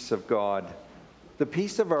peace of God. The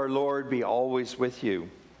peace of our Lord be always with you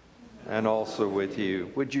and also with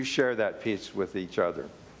you. Would you share that peace with each other?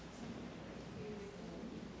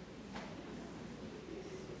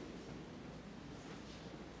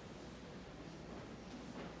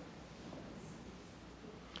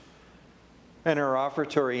 And our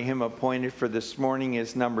offertory hymn appointed for this morning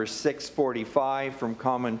is number 645 from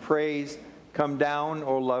Common Praise, Come Down,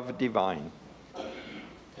 O Love Divine.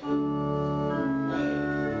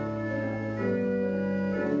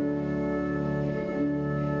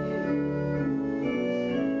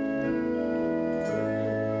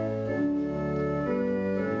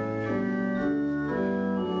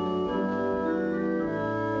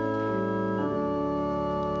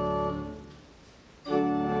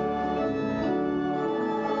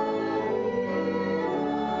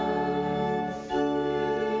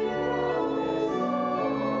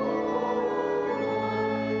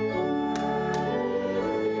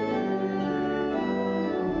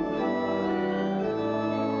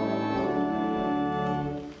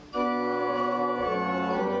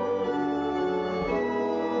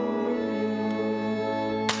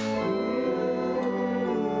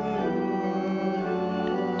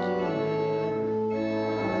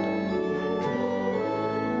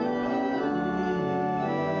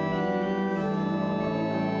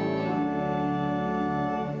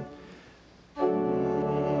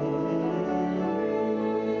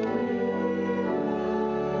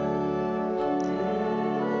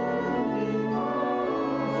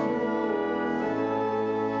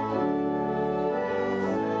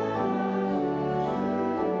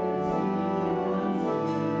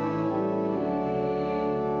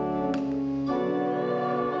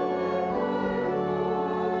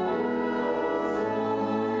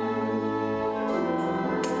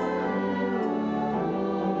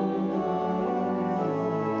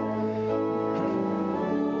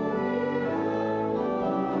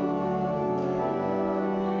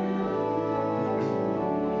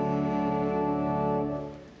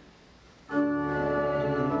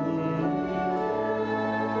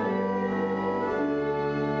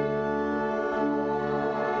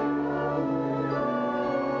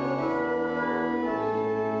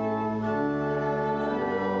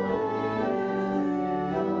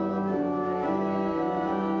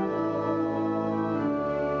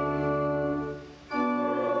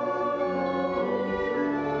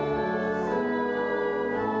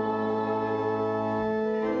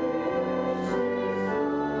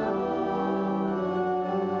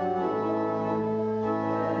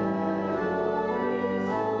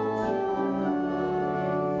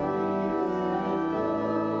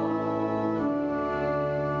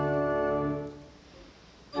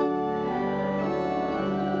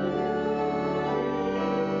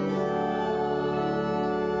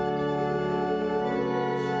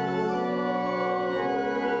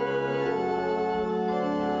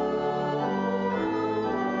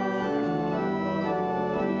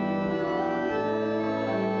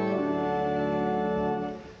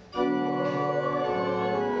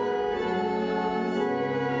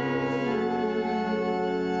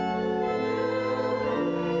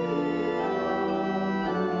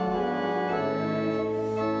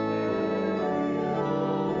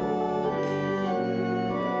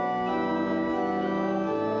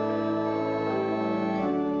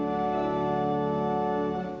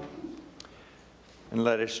 And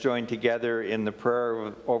let us join together in the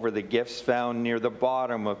prayer over the gifts found near the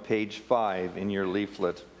bottom of page 5 in your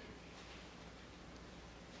leaflet.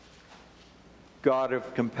 God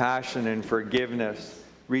of compassion and forgiveness,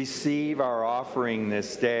 receive our offering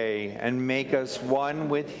this day and make us one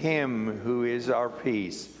with him who is our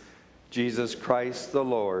peace, Jesus Christ the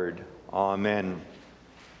Lord. Amen.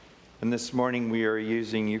 And this morning we are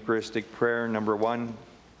using Eucharistic prayer number 1.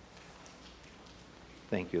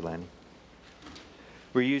 Thank you, Lanny.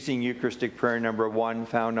 We're using Eucharistic prayer number 1,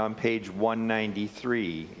 found on page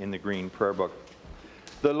 193 in the Green Prayer Book.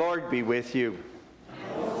 The Lord be with you.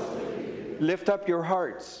 And also with you. Lift up your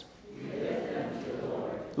hearts. We lift them to the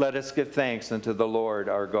Lord. Let us give thanks unto the Lord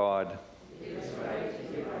our God. It is right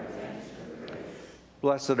to give our thanks and praise.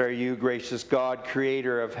 Blessed are you, gracious God,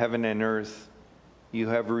 creator of heaven and earth. You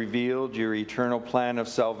have revealed your eternal plan of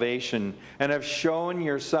salvation and have shown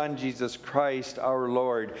your Son, Jesus Christ, our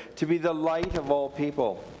Lord, to be the light of all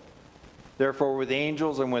people. Therefore, with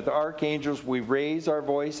angels and with archangels, we raise our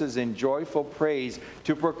voices in joyful praise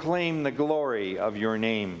to proclaim the glory of your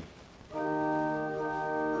name.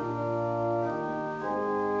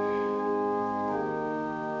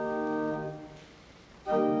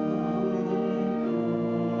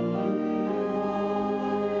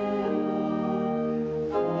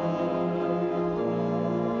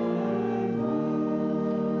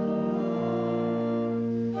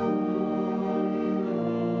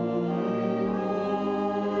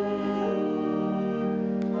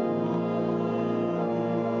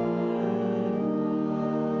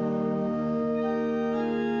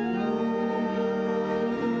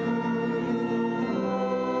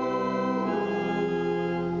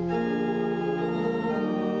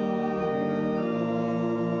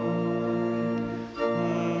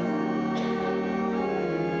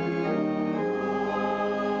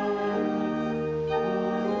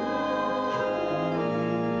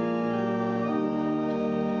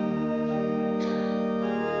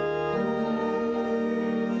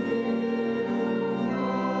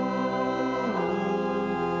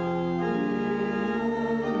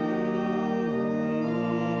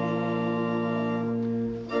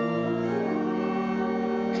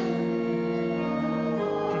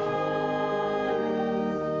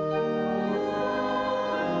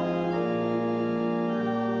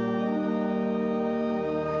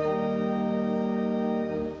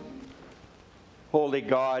 Holy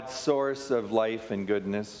God, source of life and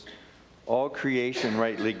goodness, all creation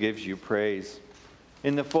rightly gives you praise.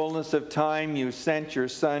 In the fullness of time, you sent your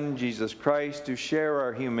Son, Jesus Christ, to share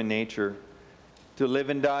our human nature, to live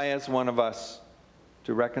and die as one of us,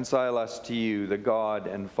 to reconcile us to you, the God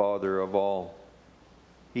and Father of all.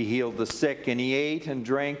 He healed the sick, and he ate and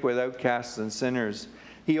drank with outcasts and sinners.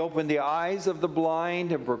 He opened the eyes of the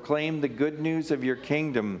blind and proclaimed the good news of your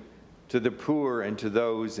kingdom to the poor and to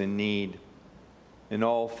those in need. In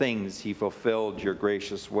all things he fulfilled your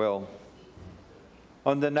gracious will.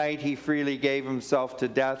 On the night he freely gave himself to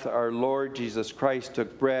death, our Lord Jesus Christ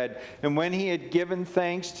took bread, and when he had given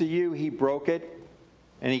thanks to you, he broke it,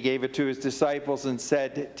 and he gave it to his disciples and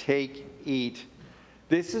said, "Take, eat.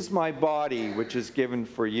 This is my body, which is given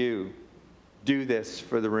for you. Do this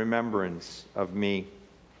for the remembrance of me."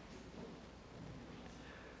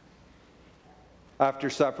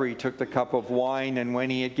 After supper, he took the cup of wine, and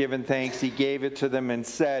when he had given thanks, he gave it to them and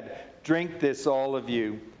said, "Drink this, all of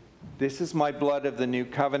you. This is my blood of the new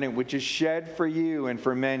covenant, which is shed for you and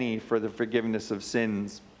for many for the forgiveness of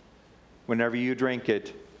sins. Whenever you drink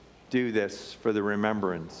it, do this for the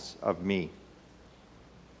remembrance of me."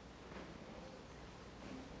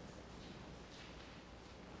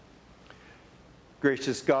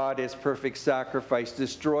 Gracious God, his perfect sacrifice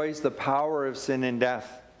destroys the power of sin and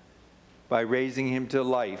death. By raising him to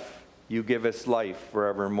life, you give us life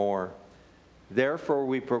forevermore. Therefore,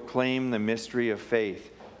 we proclaim the mystery of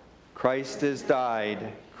faith. Christ has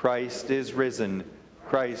died, Christ is risen,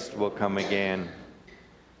 Christ will come again.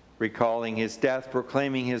 Recalling his death,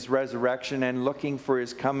 proclaiming his resurrection, and looking for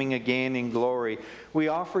his coming again in glory, we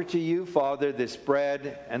offer to you, Father, this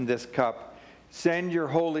bread and this cup. Send your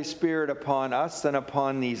Holy Spirit upon us and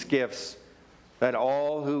upon these gifts, that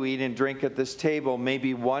all who eat and drink at this table may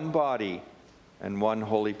be one body and one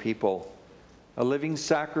holy people, a living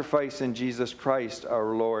sacrifice in Jesus Christ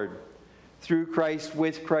our Lord. Through Christ,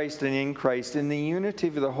 with Christ, and in Christ, in the unity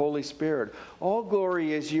of the Holy Spirit, all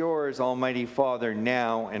glory is yours, Almighty Father,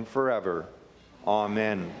 now and forever.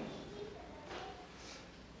 Amen.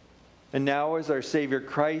 And now, as our Savior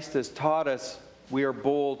Christ has taught us, we are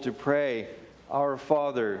bold to pray, "Our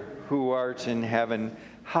Father, who art in heaven,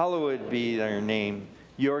 hallowed be thy name.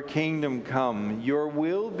 Your kingdom come, your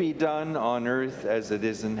will be done on earth as it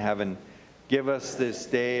is in heaven. Give us this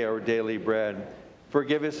day our daily bread.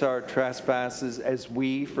 Forgive us our trespasses as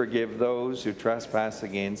we forgive those who trespass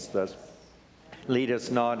against us. Lead us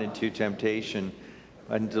not into temptation,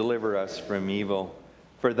 and deliver us from evil.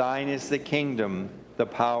 For thine is the kingdom, the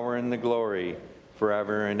power, and the glory,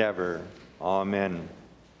 forever and ever. Amen."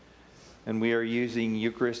 And we are using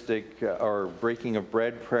Eucharistic or Breaking of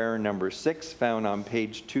Bread prayer number 6, found on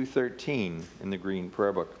page 213 in the Green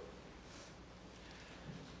Prayer Book.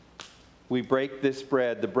 We break this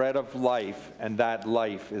bread, the bread of life, and that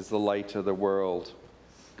life is the light of the world.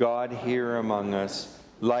 God, here among us,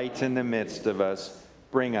 light in the midst of us,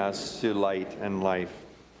 bring us to light and life.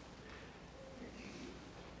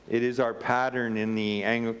 It is our pattern in the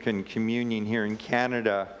Anglican communion here in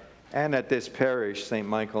Canada and at this parish, St.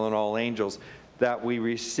 Michael and All Angels, that we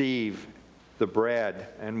receive the bread,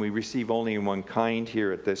 and we receive only in one kind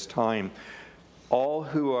here at this time. All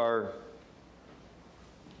who are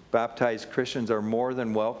baptized Christians are more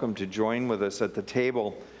than welcome to join with us at the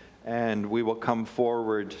table, and we will come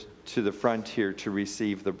forward to the front here to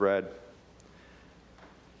receive the bread.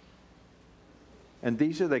 And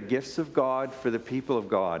these are the gifts of God for the people of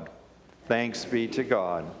God. Thanks be to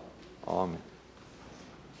God. Amen.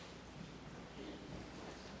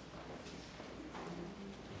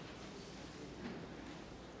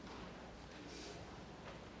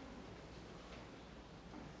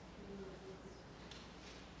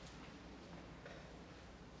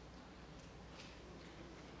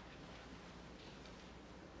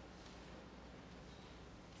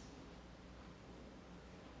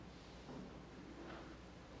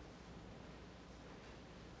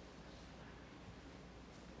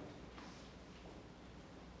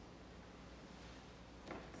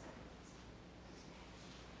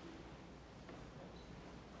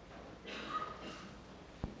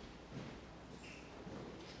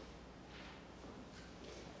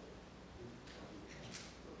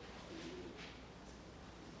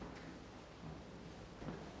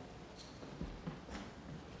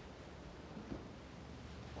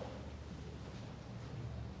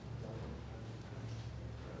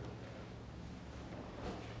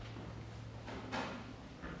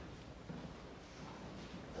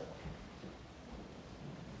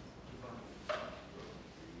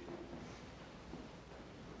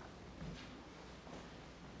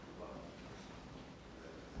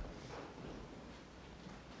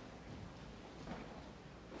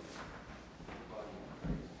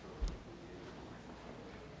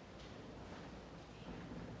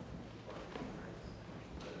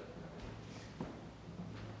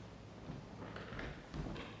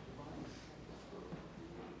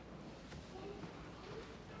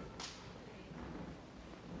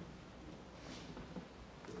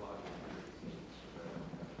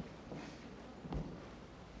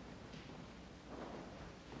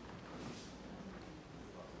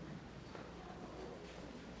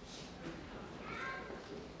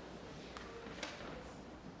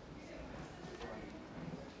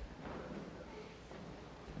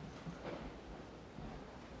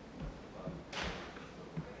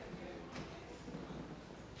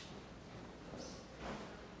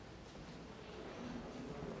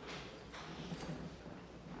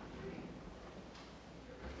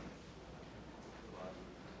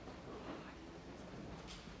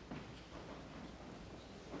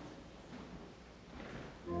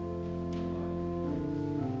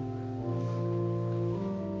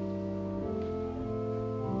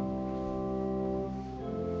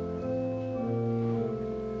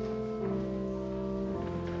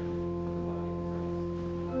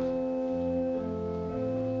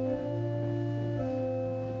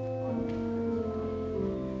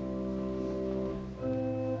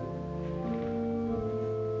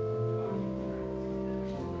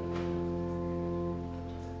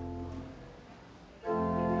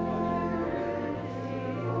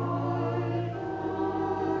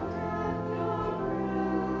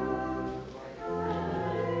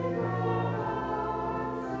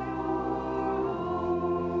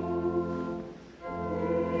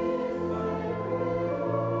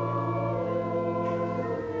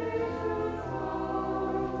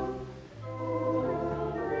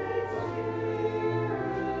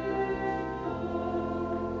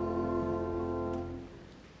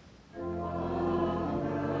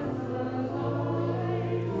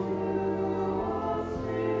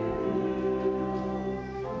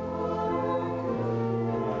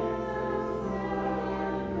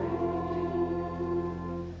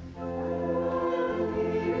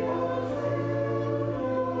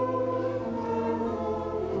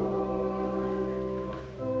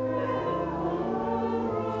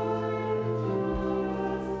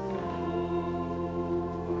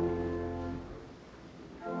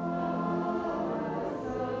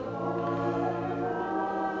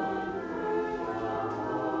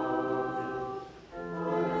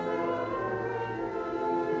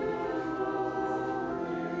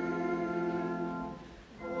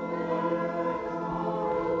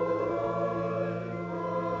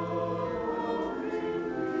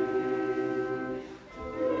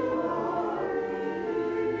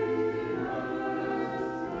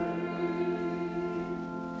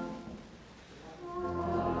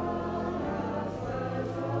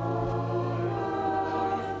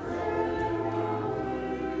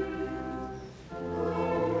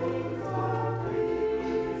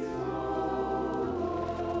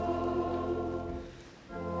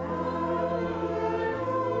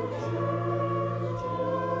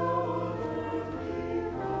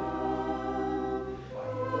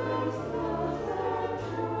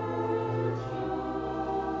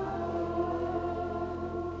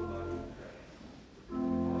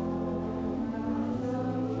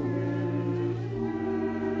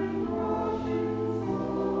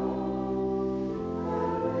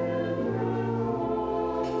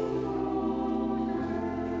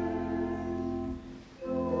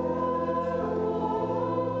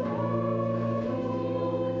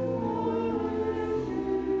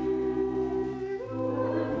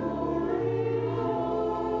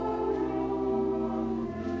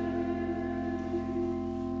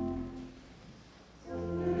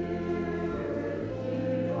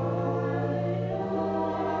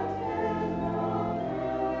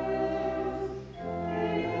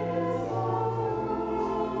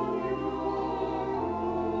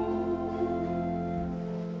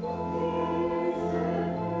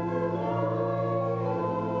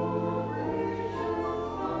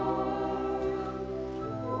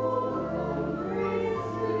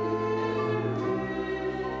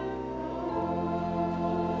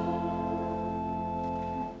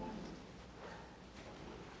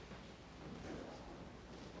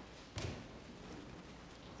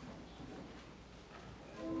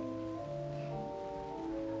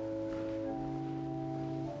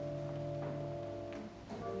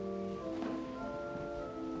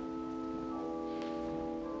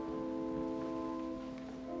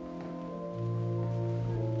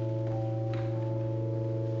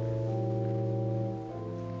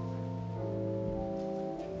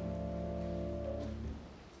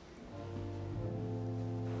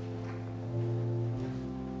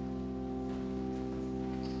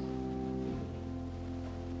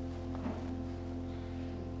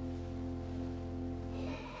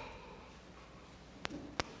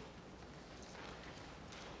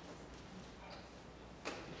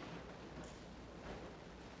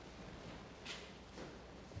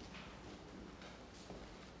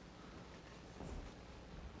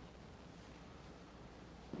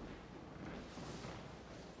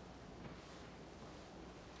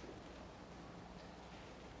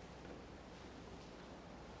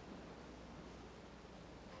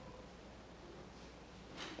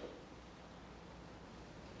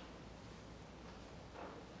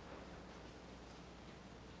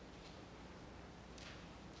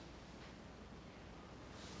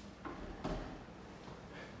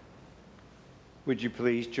 Would you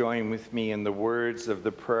please join with me in the words of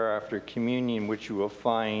the prayer after communion, which you will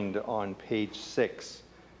find on page 6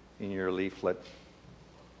 in your leaflet.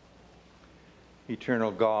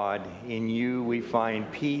 Eternal God, in you we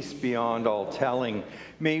find peace beyond all telling.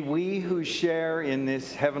 May we who share in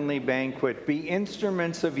this heavenly banquet be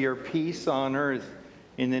instruments of your peace on earth,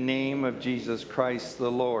 in the name of Jesus Christ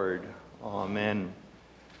the Lord. Amen.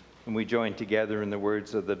 And we join together in the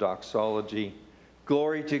words of the doxology.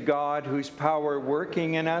 Glory to God, whose power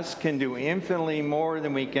working in us can do infinitely more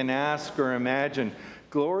than we can ask or imagine.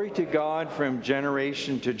 Glory to God from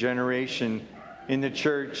generation to generation, in the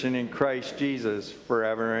church and in Christ Jesus,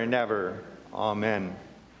 forever and ever. Amen.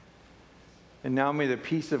 And now may the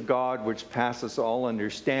peace of God, which passes all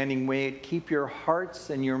understanding, may it keep your hearts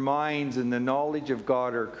and your minds in the knowledge of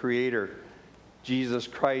God, our Creator, Jesus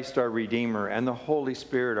Christ, our Redeemer, and the Holy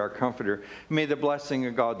Spirit, our Comforter. May the blessing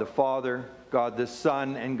of God the Father, God the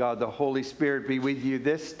Son, and God the Holy Spirit be with you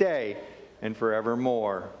this day and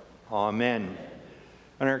forevermore. Amen.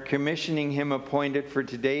 And our commissioning hymn appointed for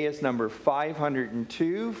today is number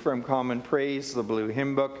 502 from Common Praise, the Blue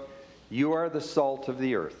Hymn Book, You Are the Salt of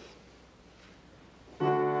the Earth.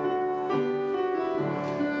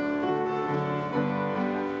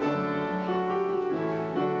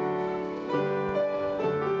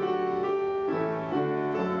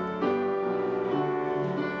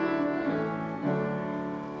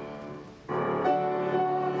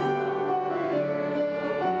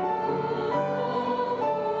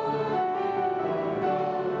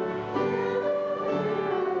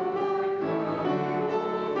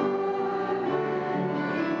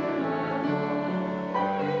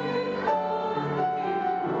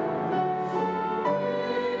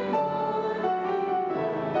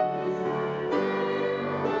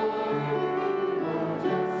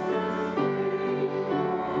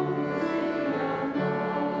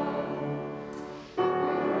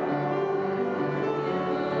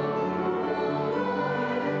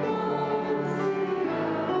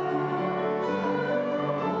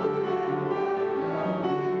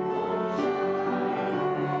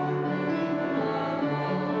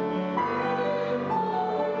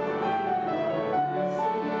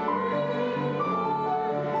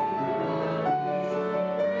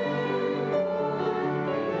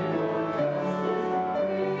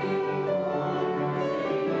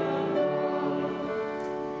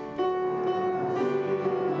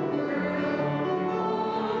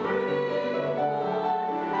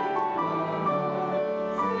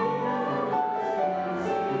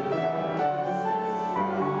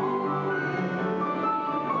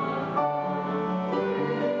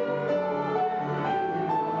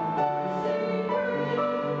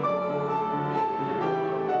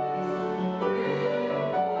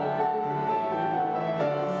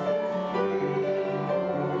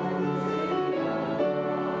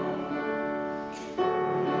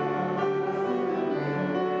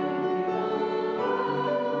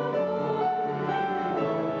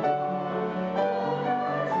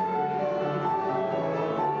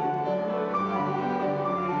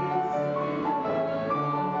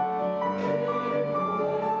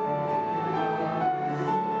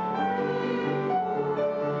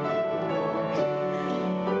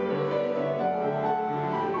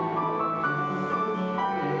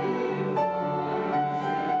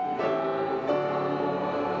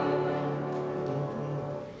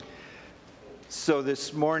 So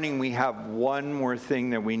this morning we have one more thing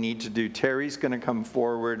that we need to do. Terry's going to come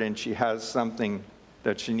forward and she has something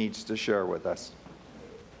that she needs to share with us.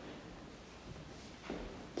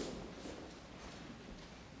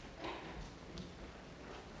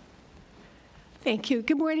 Thank you.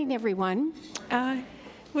 Good morning, everyone.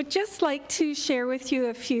 Would just like to share with you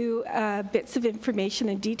a few bits of information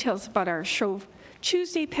and details about our Shrove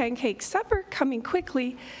Tuesday Pancake Supper coming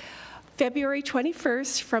quickly, February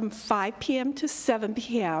 21st from 5 p.m. to 7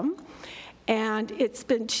 p.m. And it's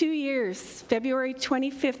been 2 years, February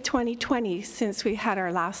 25th, 2020, since we had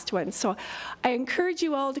our last one. So I encourage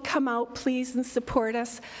you all to come out, please, and support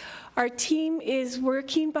us. Our team is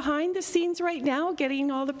working behind the scenes right now,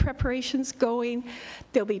 getting all the preparations going.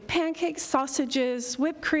 There'll be pancakes, sausages,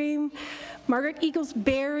 whipped cream, Margaret Eagle's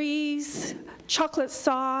berries, chocolate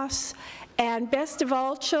sauce, and best of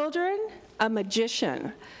all, children, a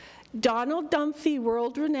magician. Donald Dumphy,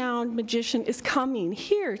 world-renowned magician, is coming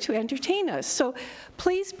here to entertain us. So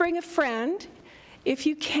please bring a friend if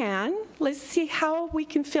you can. Let's see how we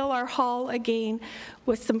can fill our hall again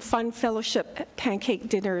with some fun fellowship pancake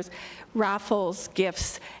dinners, raffles,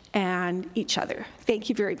 gifts, and each other. Thank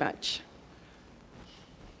you very much.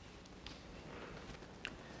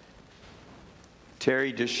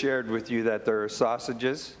 Terry just shared with you that there are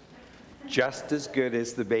sausages just as good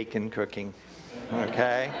as the bacon cooking,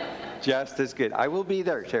 okay? Just as good. I will be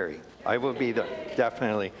there, Terry. I will be there,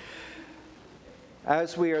 definitely.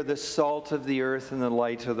 As we are the salt of the earth and the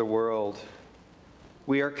light of the world,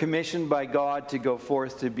 we are commissioned by God to go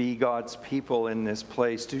forth to be God's people in this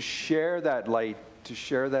place, to share that light, to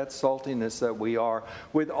share that saltiness that we are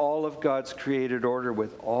with all of God's created order,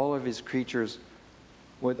 with all of his creatures,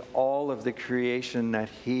 with all of the creation that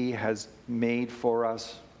he has made for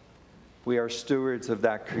us. We are stewards of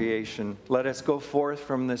that creation. Let us go forth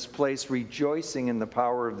from this place rejoicing in the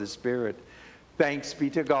power of the Spirit. Thanks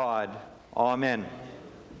be to God. Amen.